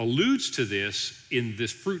alludes to this in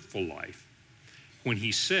this fruitful life when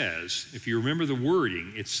he says, if you remember the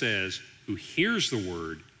wording, it says, who hears the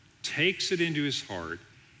word, takes it into his heart,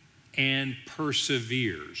 and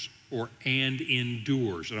perseveres, and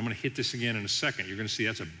endures. And I'm going to hit this again in a second. You're going to see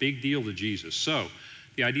that's a big deal to Jesus. So,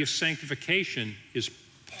 the idea of sanctification is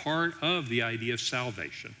part of the idea of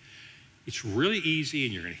salvation. It's really easy,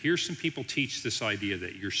 and you're going to hear some people teach this idea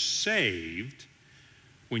that you're saved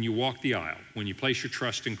when you walk the aisle, when you place your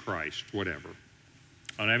trust in Christ, whatever.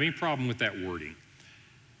 I don't have any problem with that wording.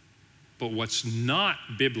 But what's not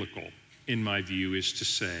biblical, in my view, is to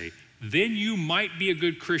say, then you might be a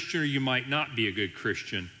good Christian or you might not be a good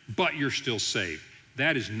Christian, but you're still saved.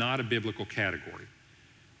 That is not a biblical category.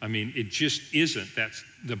 I mean, it just isn't.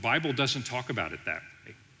 The Bible doesn't talk about it that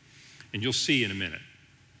way. And you'll see in a minute.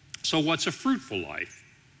 So what's a fruitful life?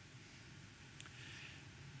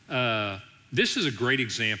 This is a great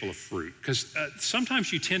example of fruit, because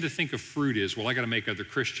sometimes you tend to think of fruit as, well, I got to make other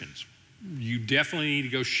Christians. You definitely need to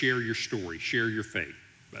go share your story, share your faith.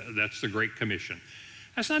 That's the Great Commission.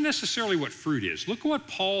 That's not necessarily what fruit is. Look at what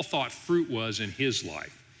Paul thought fruit was in his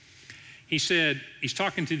life. He said, he's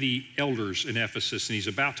talking to the elders in Ephesus, and he's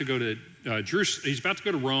about to go to Jerusalem. He's about to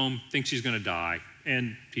go to Rome, thinks he's going to die,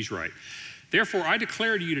 and he's right. Therefore, I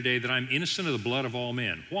declare to you today that I'm innocent of the blood of all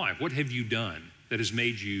men. Why? What have you done that has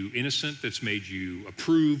made you innocent, that's made you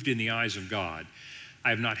approved in the eyes of God? I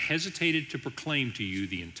have not hesitated to proclaim to you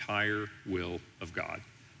the entire will of God.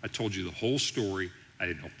 I told you the whole story. I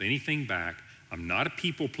didn't hold anything back. I'm not a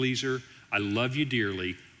people pleaser. I love you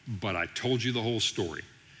dearly, but I told you the whole story.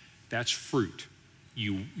 That's fruit.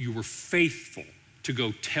 You were faithful to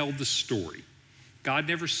go tell the story. God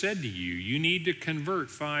never said to you, you need to convert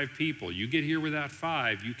 5 people. You get here without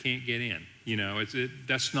 5, you can't get in. You know,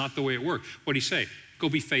 that's not the way it worked. What did he say? Go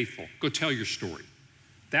be faithful. Go tell your story.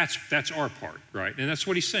 That's our part, right? And that's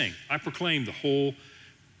what he's saying. I proclaim the whole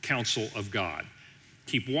counsel of God.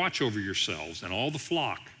 Keep watch over yourselves and all the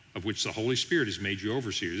flock of which the Holy Spirit has made you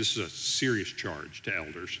overseers. This is a serious charge to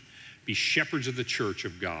elders. Be shepherds of the church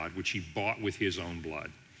of God, which he bought with his own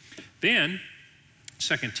blood. Then,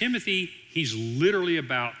 2 Timothy, he's literally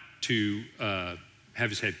about to have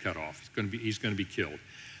his head cut off. He's going to be killed.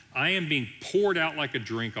 I am being poured out like a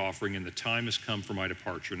drink offering, and the time has come for my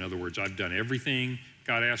departure. In other words, I've done everything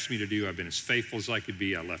God asked me to do. I've been as faithful as I could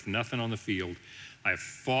be. I left nothing on the field. I have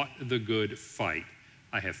fought the good fight.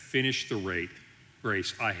 I have finished the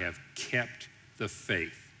race. I have kept the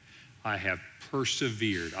faith. I have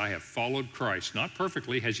persevered. I have followed Christ. Not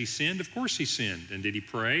perfectly. Has he sinned? Of course he sinned. And did he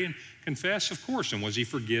pray and confess? Of course. And was he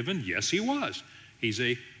forgiven? Yes, he was. He's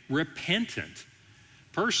a repentant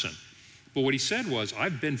person. But what he said was,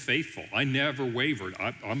 I've been faithful. I never wavered.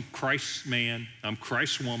 I'm Christ's man. I'm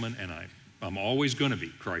Christ's woman. And I'm always going to be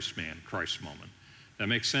Christ's man, Christ's woman. That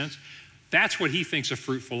makes sense? That's what he thinks a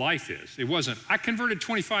fruitful life is. It wasn't, I converted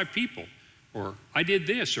 25 people. Or I did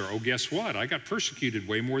this, or oh, guess what? I got persecuted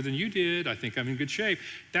way more than you did. I think I'm in good shape.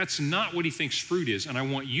 That's not what he thinks fruit is. And I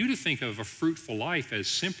want you to think of a fruitful life as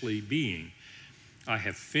simply being, I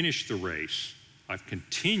have finished the race. I've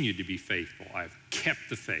continued to be faithful. I've kept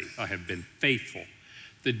the faith. I have been faithful.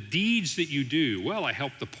 The deeds that you do, well, I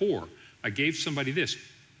helped the poor. I gave somebody this.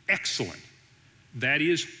 Excellent. That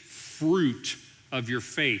is fruit of your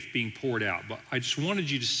faith being poured out. But I just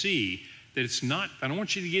wanted you to see that it's not, I don't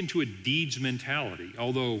want you to get into a deeds mentality,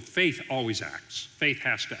 although faith always acts. Faith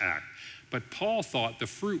has to act. But Paul thought the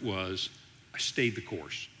fruit was, I stayed the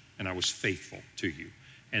course and I was faithful to you.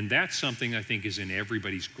 And that's something I think is in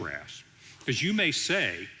everybody's grasp. Because you may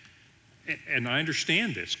say, and I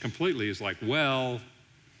understand this completely, is like, well,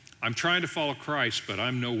 I'm trying to follow Christ, but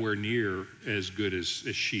I'm nowhere near as good as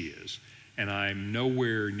she is. And I'm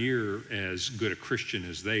nowhere near as good a Christian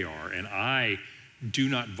as they are. And I do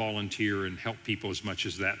not volunteer and help people as much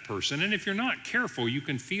as that person. And if you're not careful, you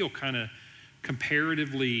can feel kind of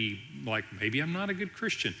comparatively like, maybe I'm not a good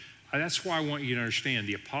Christian. That's why I want you to understand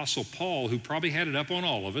the Apostle Paul, who probably had it up on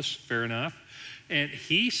all of us, fair enough, and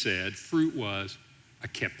he said fruit was, I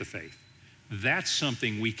kept the faith. That's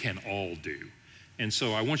something we can all do. And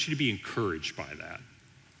so I want you to be encouraged by that.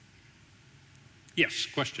 Yes,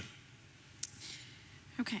 question.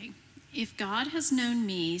 Okay. If God has known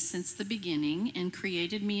me since the beginning and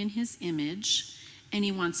created me in his image, and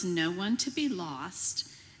he wants no one to be lost,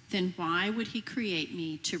 then why would he create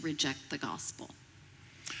me to reject the gospel?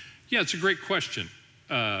 Yeah, it's a great question.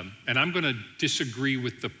 And I'm going to disagree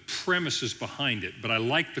with the premises behind it, but I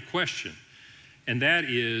like the question. And that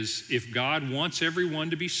is, if God wants everyone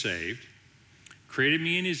to be saved, created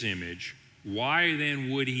me in his image, why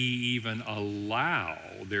then would he even allow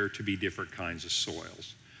there to be different kinds of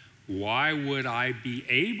soils? Why would I be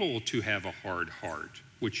able to have a hard heart,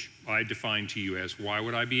 which I define to you as, why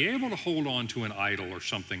would I be able to hold on to an idol or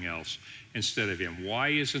something else instead of him? Why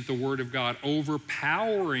isn't the word of God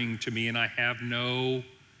overpowering to me and I have no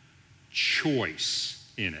choice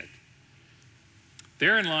in it?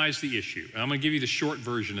 Therein lies the issue. And I'm going to give you the short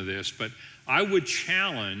version of this, but I would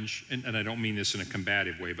challenge, and I don't mean this in a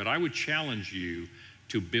combative way, but I would challenge you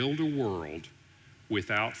to build a world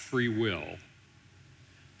without free will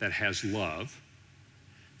that has love,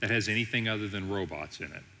 that has anything other than robots in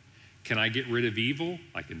it. Can I get rid of evil?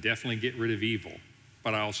 I can definitely get rid of evil,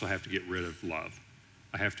 but I also have to get rid of love.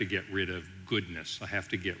 I have to get rid of goodness. I have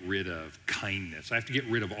to get rid of kindness. I have to get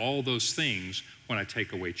rid of all those things when I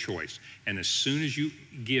take away choice. And as soon as you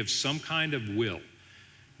give some kind of will,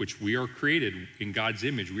 which we are created in God's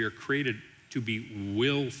image, we are created to be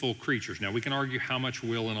willful creatures. Now, we can argue how much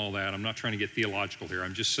will and all that. I'm not trying to get theological here.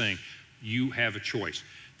 I'm just saying you have a choice.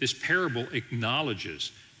 This parable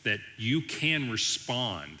acknowledges that you can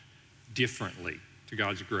respond differently to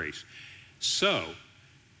God's grace. So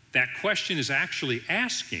that question is actually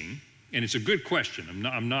asking, and it's a good question.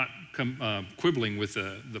 I'm not quibbling with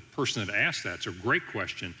the person that asked that. It's a great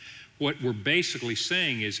question. What we're basically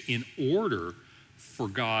saying is, in order for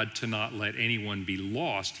God to not let anyone be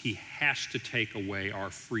lost, he has to take away our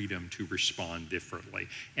freedom to respond differently.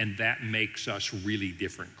 And that makes us really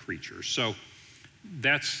different creatures. So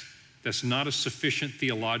that's not a sufficient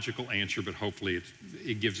theological answer, but hopefully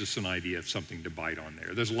it gives us an idea of something to bite on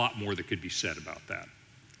there. There's a lot more that could be said about that.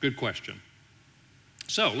 Good question.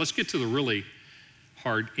 So let's get to the really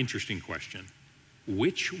hard, interesting question.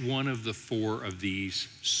 Which one of the four of these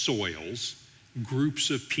soils,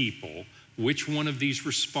 groups of people, which one of these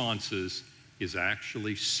responses is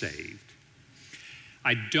actually saved?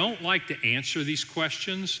 I don't like to answer these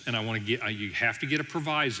questions, and you have to get a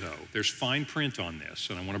proviso. There's fine print on this,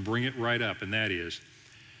 and I want to bring it right up, and that is,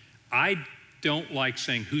 I don't like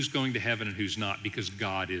saying who's going to heaven and who's not, because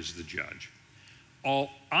God is the judge. All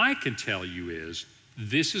I can tell you is,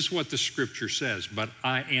 this is what the scripture says, but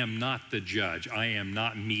I am not the judge. I am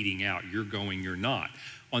not meting out. You're going, you're not.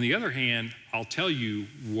 On the other hand, I'll tell you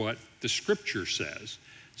what the scripture says.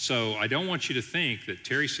 So I don't want you to think that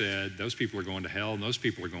Terry said those people are going to hell and those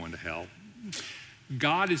people are going to hell.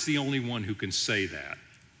 God is the only one who can say that.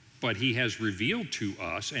 But he has revealed to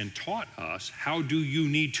us and taught us how do you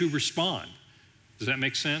need to respond. Does that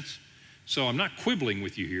make sense? So I'm not quibbling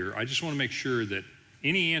with you here. I just want to make sure that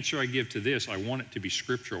any answer I give to this, I want it to be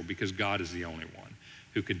scriptural, because God is the only one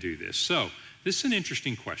who can do this. So this is an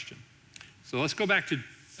interesting question. So let's go back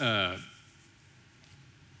to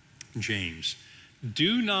James.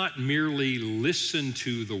 Do not merely listen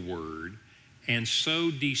to the word and so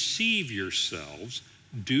deceive yourselves.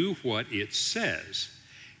 Do what it says.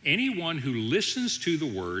 Anyone who listens to the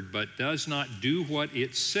word but does not do what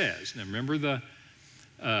it says. Now remember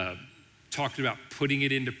talked about putting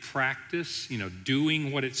it into practice,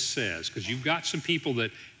 doing what it says, because you've got some people that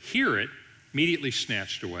hear it, immediately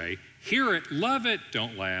snatched away. Hear it, love it,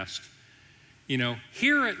 don't last.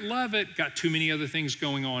 Hear it, love it, got too many other things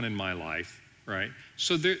going on in my life, right?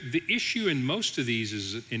 So the issue in most of these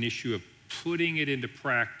is an issue of putting it into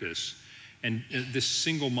practice and this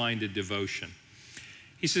single-minded devotion.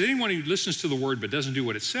 He says, anyone who listens to the word but doesn't do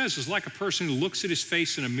what it says is like a person who looks at his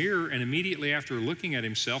face in a mirror and immediately after looking at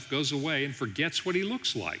himself goes away and forgets what he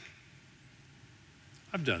looks like.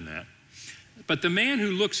 I've done that. But the man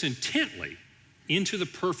who looks intently into the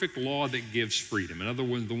perfect law that gives freedom, in other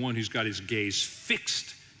words, the one who's got his gaze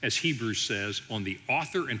fixed, as Hebrews says, on the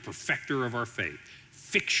author and perfecter of our faith.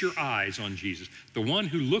 Fix your eyes on Jesus. The one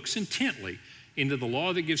who looks intently into the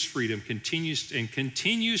law that gives freedom continues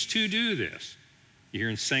to do this. You're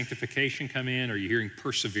hearing sanctification come in, or you're hearing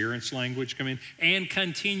perseverance language come in, and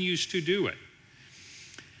continues to do it.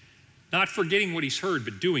 Not forgetting what he's heard,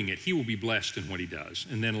 but doing it. He will be blessed in what he does.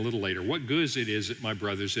 And then a little later, what good is it, my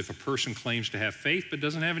brothers, if a person claims to have faith but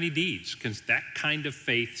doesn't have any deeds? Can that kind of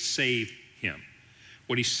faith save him?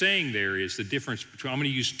 What he's saying there is the difference between, I'm going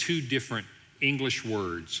to use two different English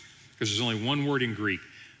words, because there's only one word in Greek,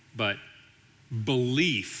 but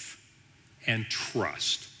belief and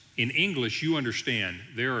trust. In English, you understand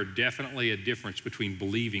there are definitely a difference between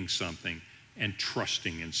believing something and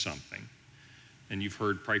trusting in something. And you've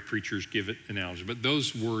heard probably preachers give it analogy, but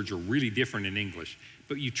those words are really different in English.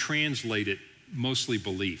 But you translate it mostly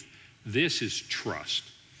belief. This is trust.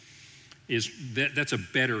 That's a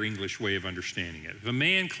better English way of understanding it. If a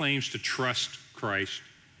man claims to trust Christ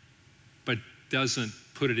but doesn't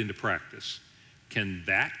put it into practice, can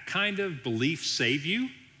that kind of belief save you?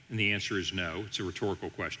 And the answer is no. It's a rhetorical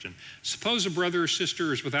question. Suppose a brother or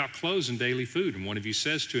sister is without clothes and daily food, and one of you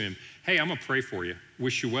says to him, hey, I'm going to pray for you,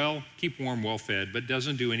 wish you well, keep warm, well fed, but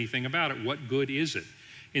doesn't do anything about it. What good is it?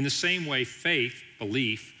 In the same way, faith,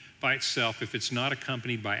 belief, by itself, if it's not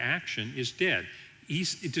accompanied by action, is dead.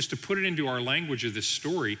 Just to put it into our language of this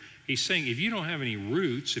story, he's saying if you don't have any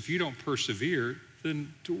roots, if you don't persevere,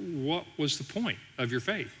 then what was the point of your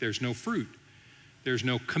faith? There's no fruit. There's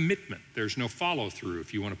no commitment. There's no follow-through,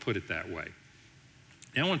 if you want to put it that way.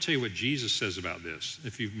 Now I want to tell you what Jesus says about this.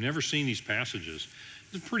 If you've never seen these passages,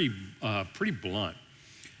 it's pretty blunt.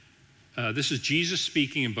 This is Jesus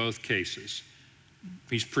speaking in both cases.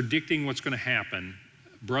 He's predicting what's going to happen.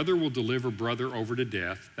 Brother will deliver brother over to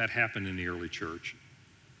death. That happened in the early church.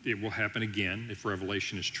 It will happen again if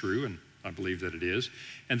Revelation is true, and I believe that it is.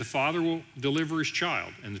 And the father will deliver his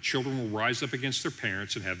child, and the children will rise up against their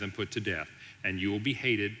parents and have them put to death. And you will be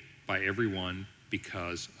hated by everyone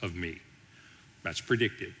because of me. That's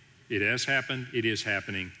predicted. It has happened, it is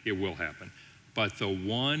happening, it will happen. But the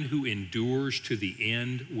one who endures to the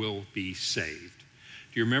end will be saved.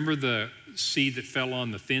 Do you remember the seed that fell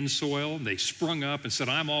on the thin soil? They sprung up and said,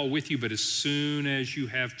 I'm all with you, but as soon as you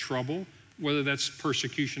have trouble, whether that's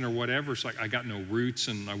persecution or whatever, it's like, I got no roots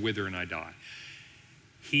and I wither and I die.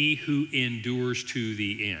 He who endures to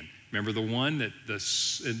the end. Remember the one that,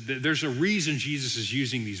 there's a reason Jesus is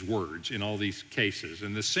using these words in all these cases,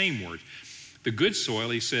 and the same words. The good soil,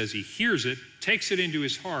 he says, he hears it, takes it into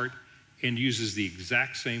his heart, and uses the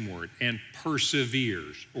exact same word, and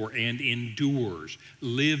perseveres, and endures,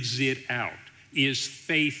 lives it out, is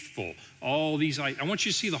faithful. All these, I want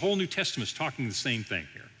you to see the whole New Testament's talking the same thing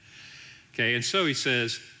here. Okay, and so he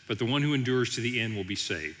says, but the one who endures to the end will be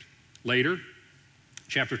saved. Later,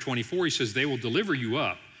 chapter 24, he says, they will deliver you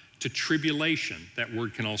up to tribulation. That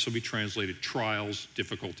word can also be translated trials,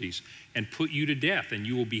 difficulties, and put you to death, and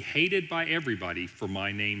you will be hated by everybody for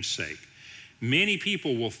my name's sake. Many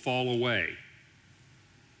people will fall away,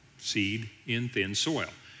 seed in thin soil,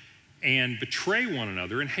 and betray one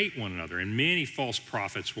another and hate one another. And many false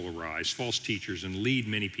prophets will arise, false teachers, and lead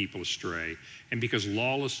many people astray. And because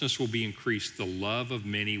lawlessness will be increased, the love of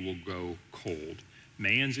many will go cold.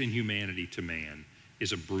 Man's inhumanity to man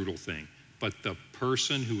is a brutal thing, but the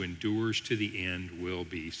person who endures to the end will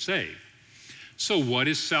be saved. So what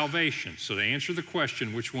is salvation? So to answer the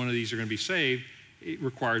question, which one of these are going to be saved, it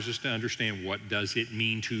requires us to understand what does it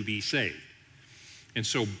mean to be saved. And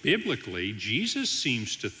so biblically, Jesus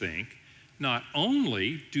seems to think not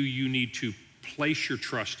only do you need to place your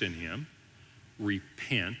trust in him,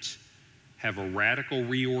 repent, have a radical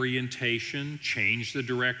reorientation, change the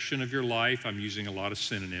direction of your life. I'm using a lot of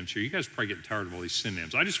synonyms here. You guys are probably getting tired of all these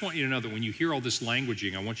synonyms. I just want you to know that when you hear all this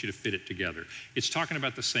languaging, I want you to fit it together. It's talking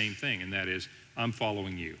about the same thing, and that is, I'm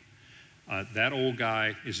following you. That old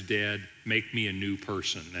guy is dead, make me a new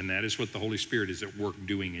person. And that is what the Holy Spirit is at work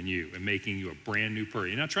doing in you and making you a brand new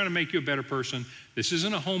person. You're not trying to make you a better person. This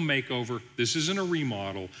isn't a home makeover. This isn't a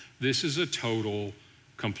remodel. This is a total,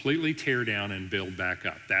 completely tear down and build back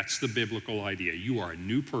up. That's the biblical idea. You are a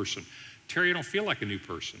new person. Terry, I don't feel like a new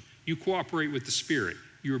person. You cooperate with the Spirit.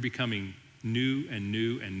 You are becoming new and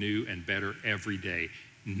new and new and better every day.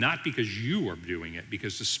 Not because you are doing it,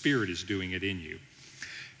 because the Spirit is doing it in you.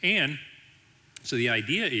 And so the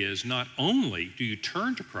idea is not only do you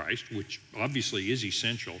turn to Christ, which obviously is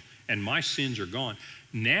essential, and my sins are gone,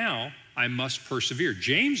 now I must persevere.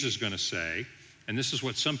 James is going to say, and this is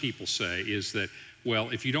what some people say, is that, well,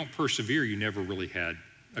 if you don't persevere, you never really had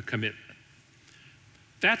a commitment.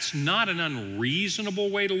 That's not an unreasonable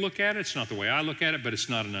way to look at it. It's not the way I look at it, but it's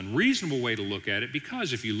not an unreasonable way to look at it,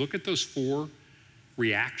 because if you look at those four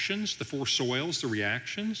reactions, the four soils, the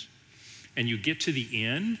reactions, and you get to the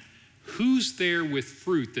end, who's there with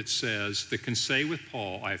fruit that can say with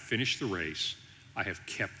Paul, I have finished the race, I have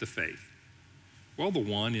kept the faith? Well, the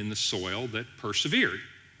one in the soil that persevered,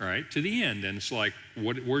 right, to the end. And it's like,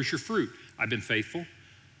 where's your fruit? I've been faithful.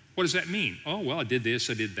 What does that mean? Oh, well, I did this,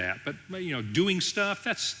 I did that. But doing stuff,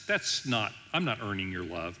 that's not, I'm not earning your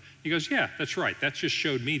love. He goes, yeah, that's right. That just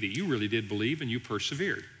showed me that you really did believe and you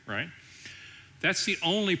persevered, right? That's the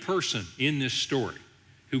only person in this story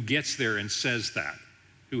who gets there and says that,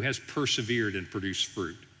 who has persevered and produced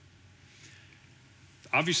fruit.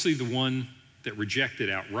 Obviously, the one that rejected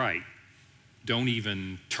outright don't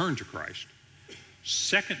even turn to Christ.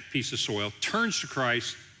 Second piece of soil turns to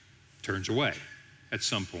Christ, turns away at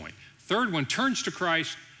some point. Third one turns to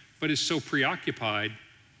Christ, but is so preoccupied,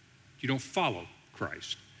 you don't follow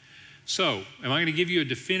Christ. So, am I going to give you a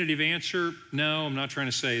definitive answer? No, I'm not trying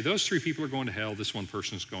to say those three people are going to hell, this one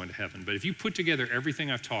person is going to heaven. But if you put together everything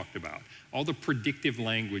I've talked about, all the predictive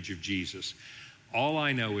language of Jesus, all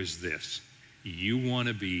I know is this: you want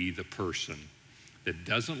to be the person that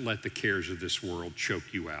doesn't let the cares of this world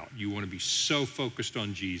choke you out. You want to be so focused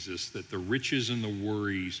on Jesus that the riches and the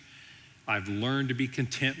worries, I've learned to be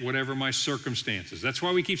content whatever my circumstances. That's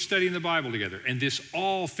why we keep studying the Bible together. And this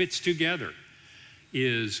all fits together.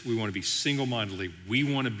 Is we want to be single-mindedly, we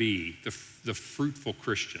want to be the fruitful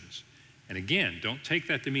Christians. And again, don't take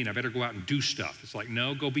that to mean I better go out and do stuff. It's like,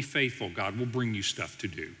 no, go be faithful. God will bring you stuff to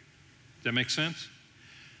do. Does that make sense?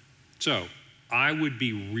 So I would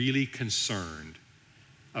be really concerned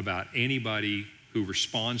about anybody who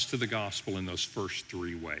responds to the gospel in those first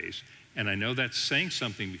three ways. And I know that's saying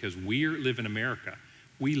something because we live in America.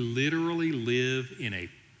 We literally live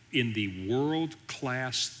in the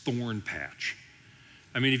world-class thorn patch.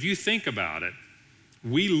 I mean, if you think about it,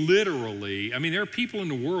 there are people in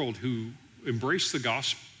the world who embrace the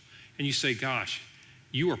gospel, and you say, gosh,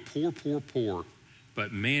 you are poor, poor, poor.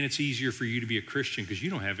 But man, it's easier for you to be a Christian because you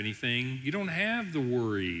don't have anything. You don't have the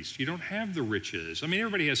worries. You don't have the riches. I mean,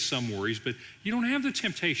 everybody has some worries, but you don't have the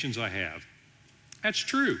temptations I have. That's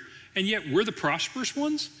true. And yet we're the prosperous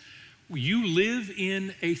ones. You live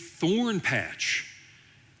in a thorn patch.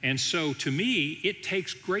 And so to me, it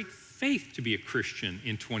takes great faith to be a Christian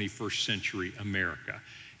in 21st century America.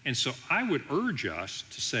 And so I would urge us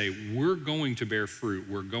to say, we're going to bear fruit.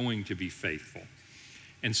 We're going to be faithful.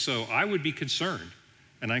 And so I would be concerned.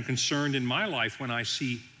 And I'm concerned in my life when I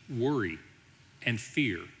see worry and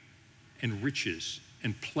fear and riches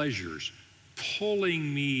and pleasures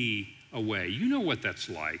pulling me away. You know what that's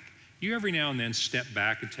like. You every now and then step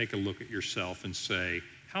back and take a look at yourself and say,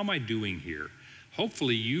 how am I doing here?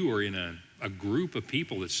 Hopefully you are in a group of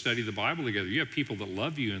people that study the Bible together. You have people that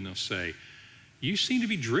love you and they'll say, you seem to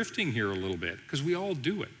be drifting here a little bit, because we all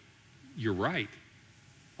do it. You're right.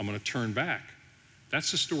 I'm going to turn back.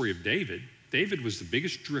 That's the story of David. David was the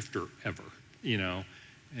biggest drifter ever,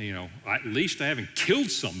 at least I haven't killed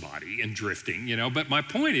somebody in drifting, but my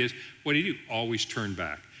point is, what do? Always turn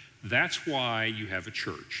back. That's why you have a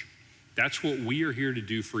church. That's what we are here to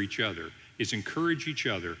do for each other, is encourage each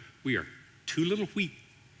other. We are two little wheat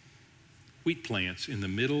plants in the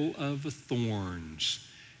middle of the thorns,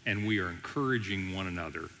 and we are encouraging one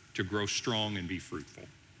another to grow strong and be fruitful.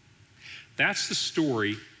 That's the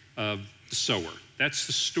story of the sower. That's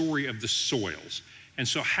the story of the soils. And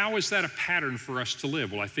so how is that a pattern for us to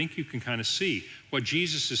live? Well, I think you can kind of see what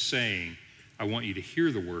Jesus is saying. I want you to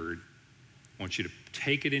hear the word. I want you to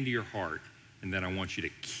take it into your heart. And then I want you to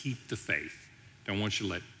keep the faith. Don't want you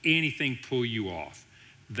to let anything pull you off.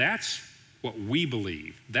 That's what we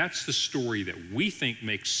believe. That's the story that we think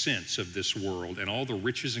makes sense of this world and all the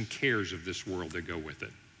riches and cares of this world that go with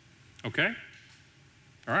it. Okay?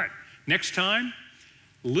 All right. Next time,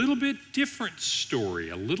 a little bit different story,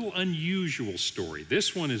 a little unusual story.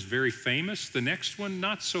 This one is very famous. The next one,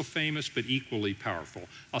 not so famous, but equally powerful.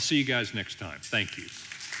 I'll see you guys next time. Thank you.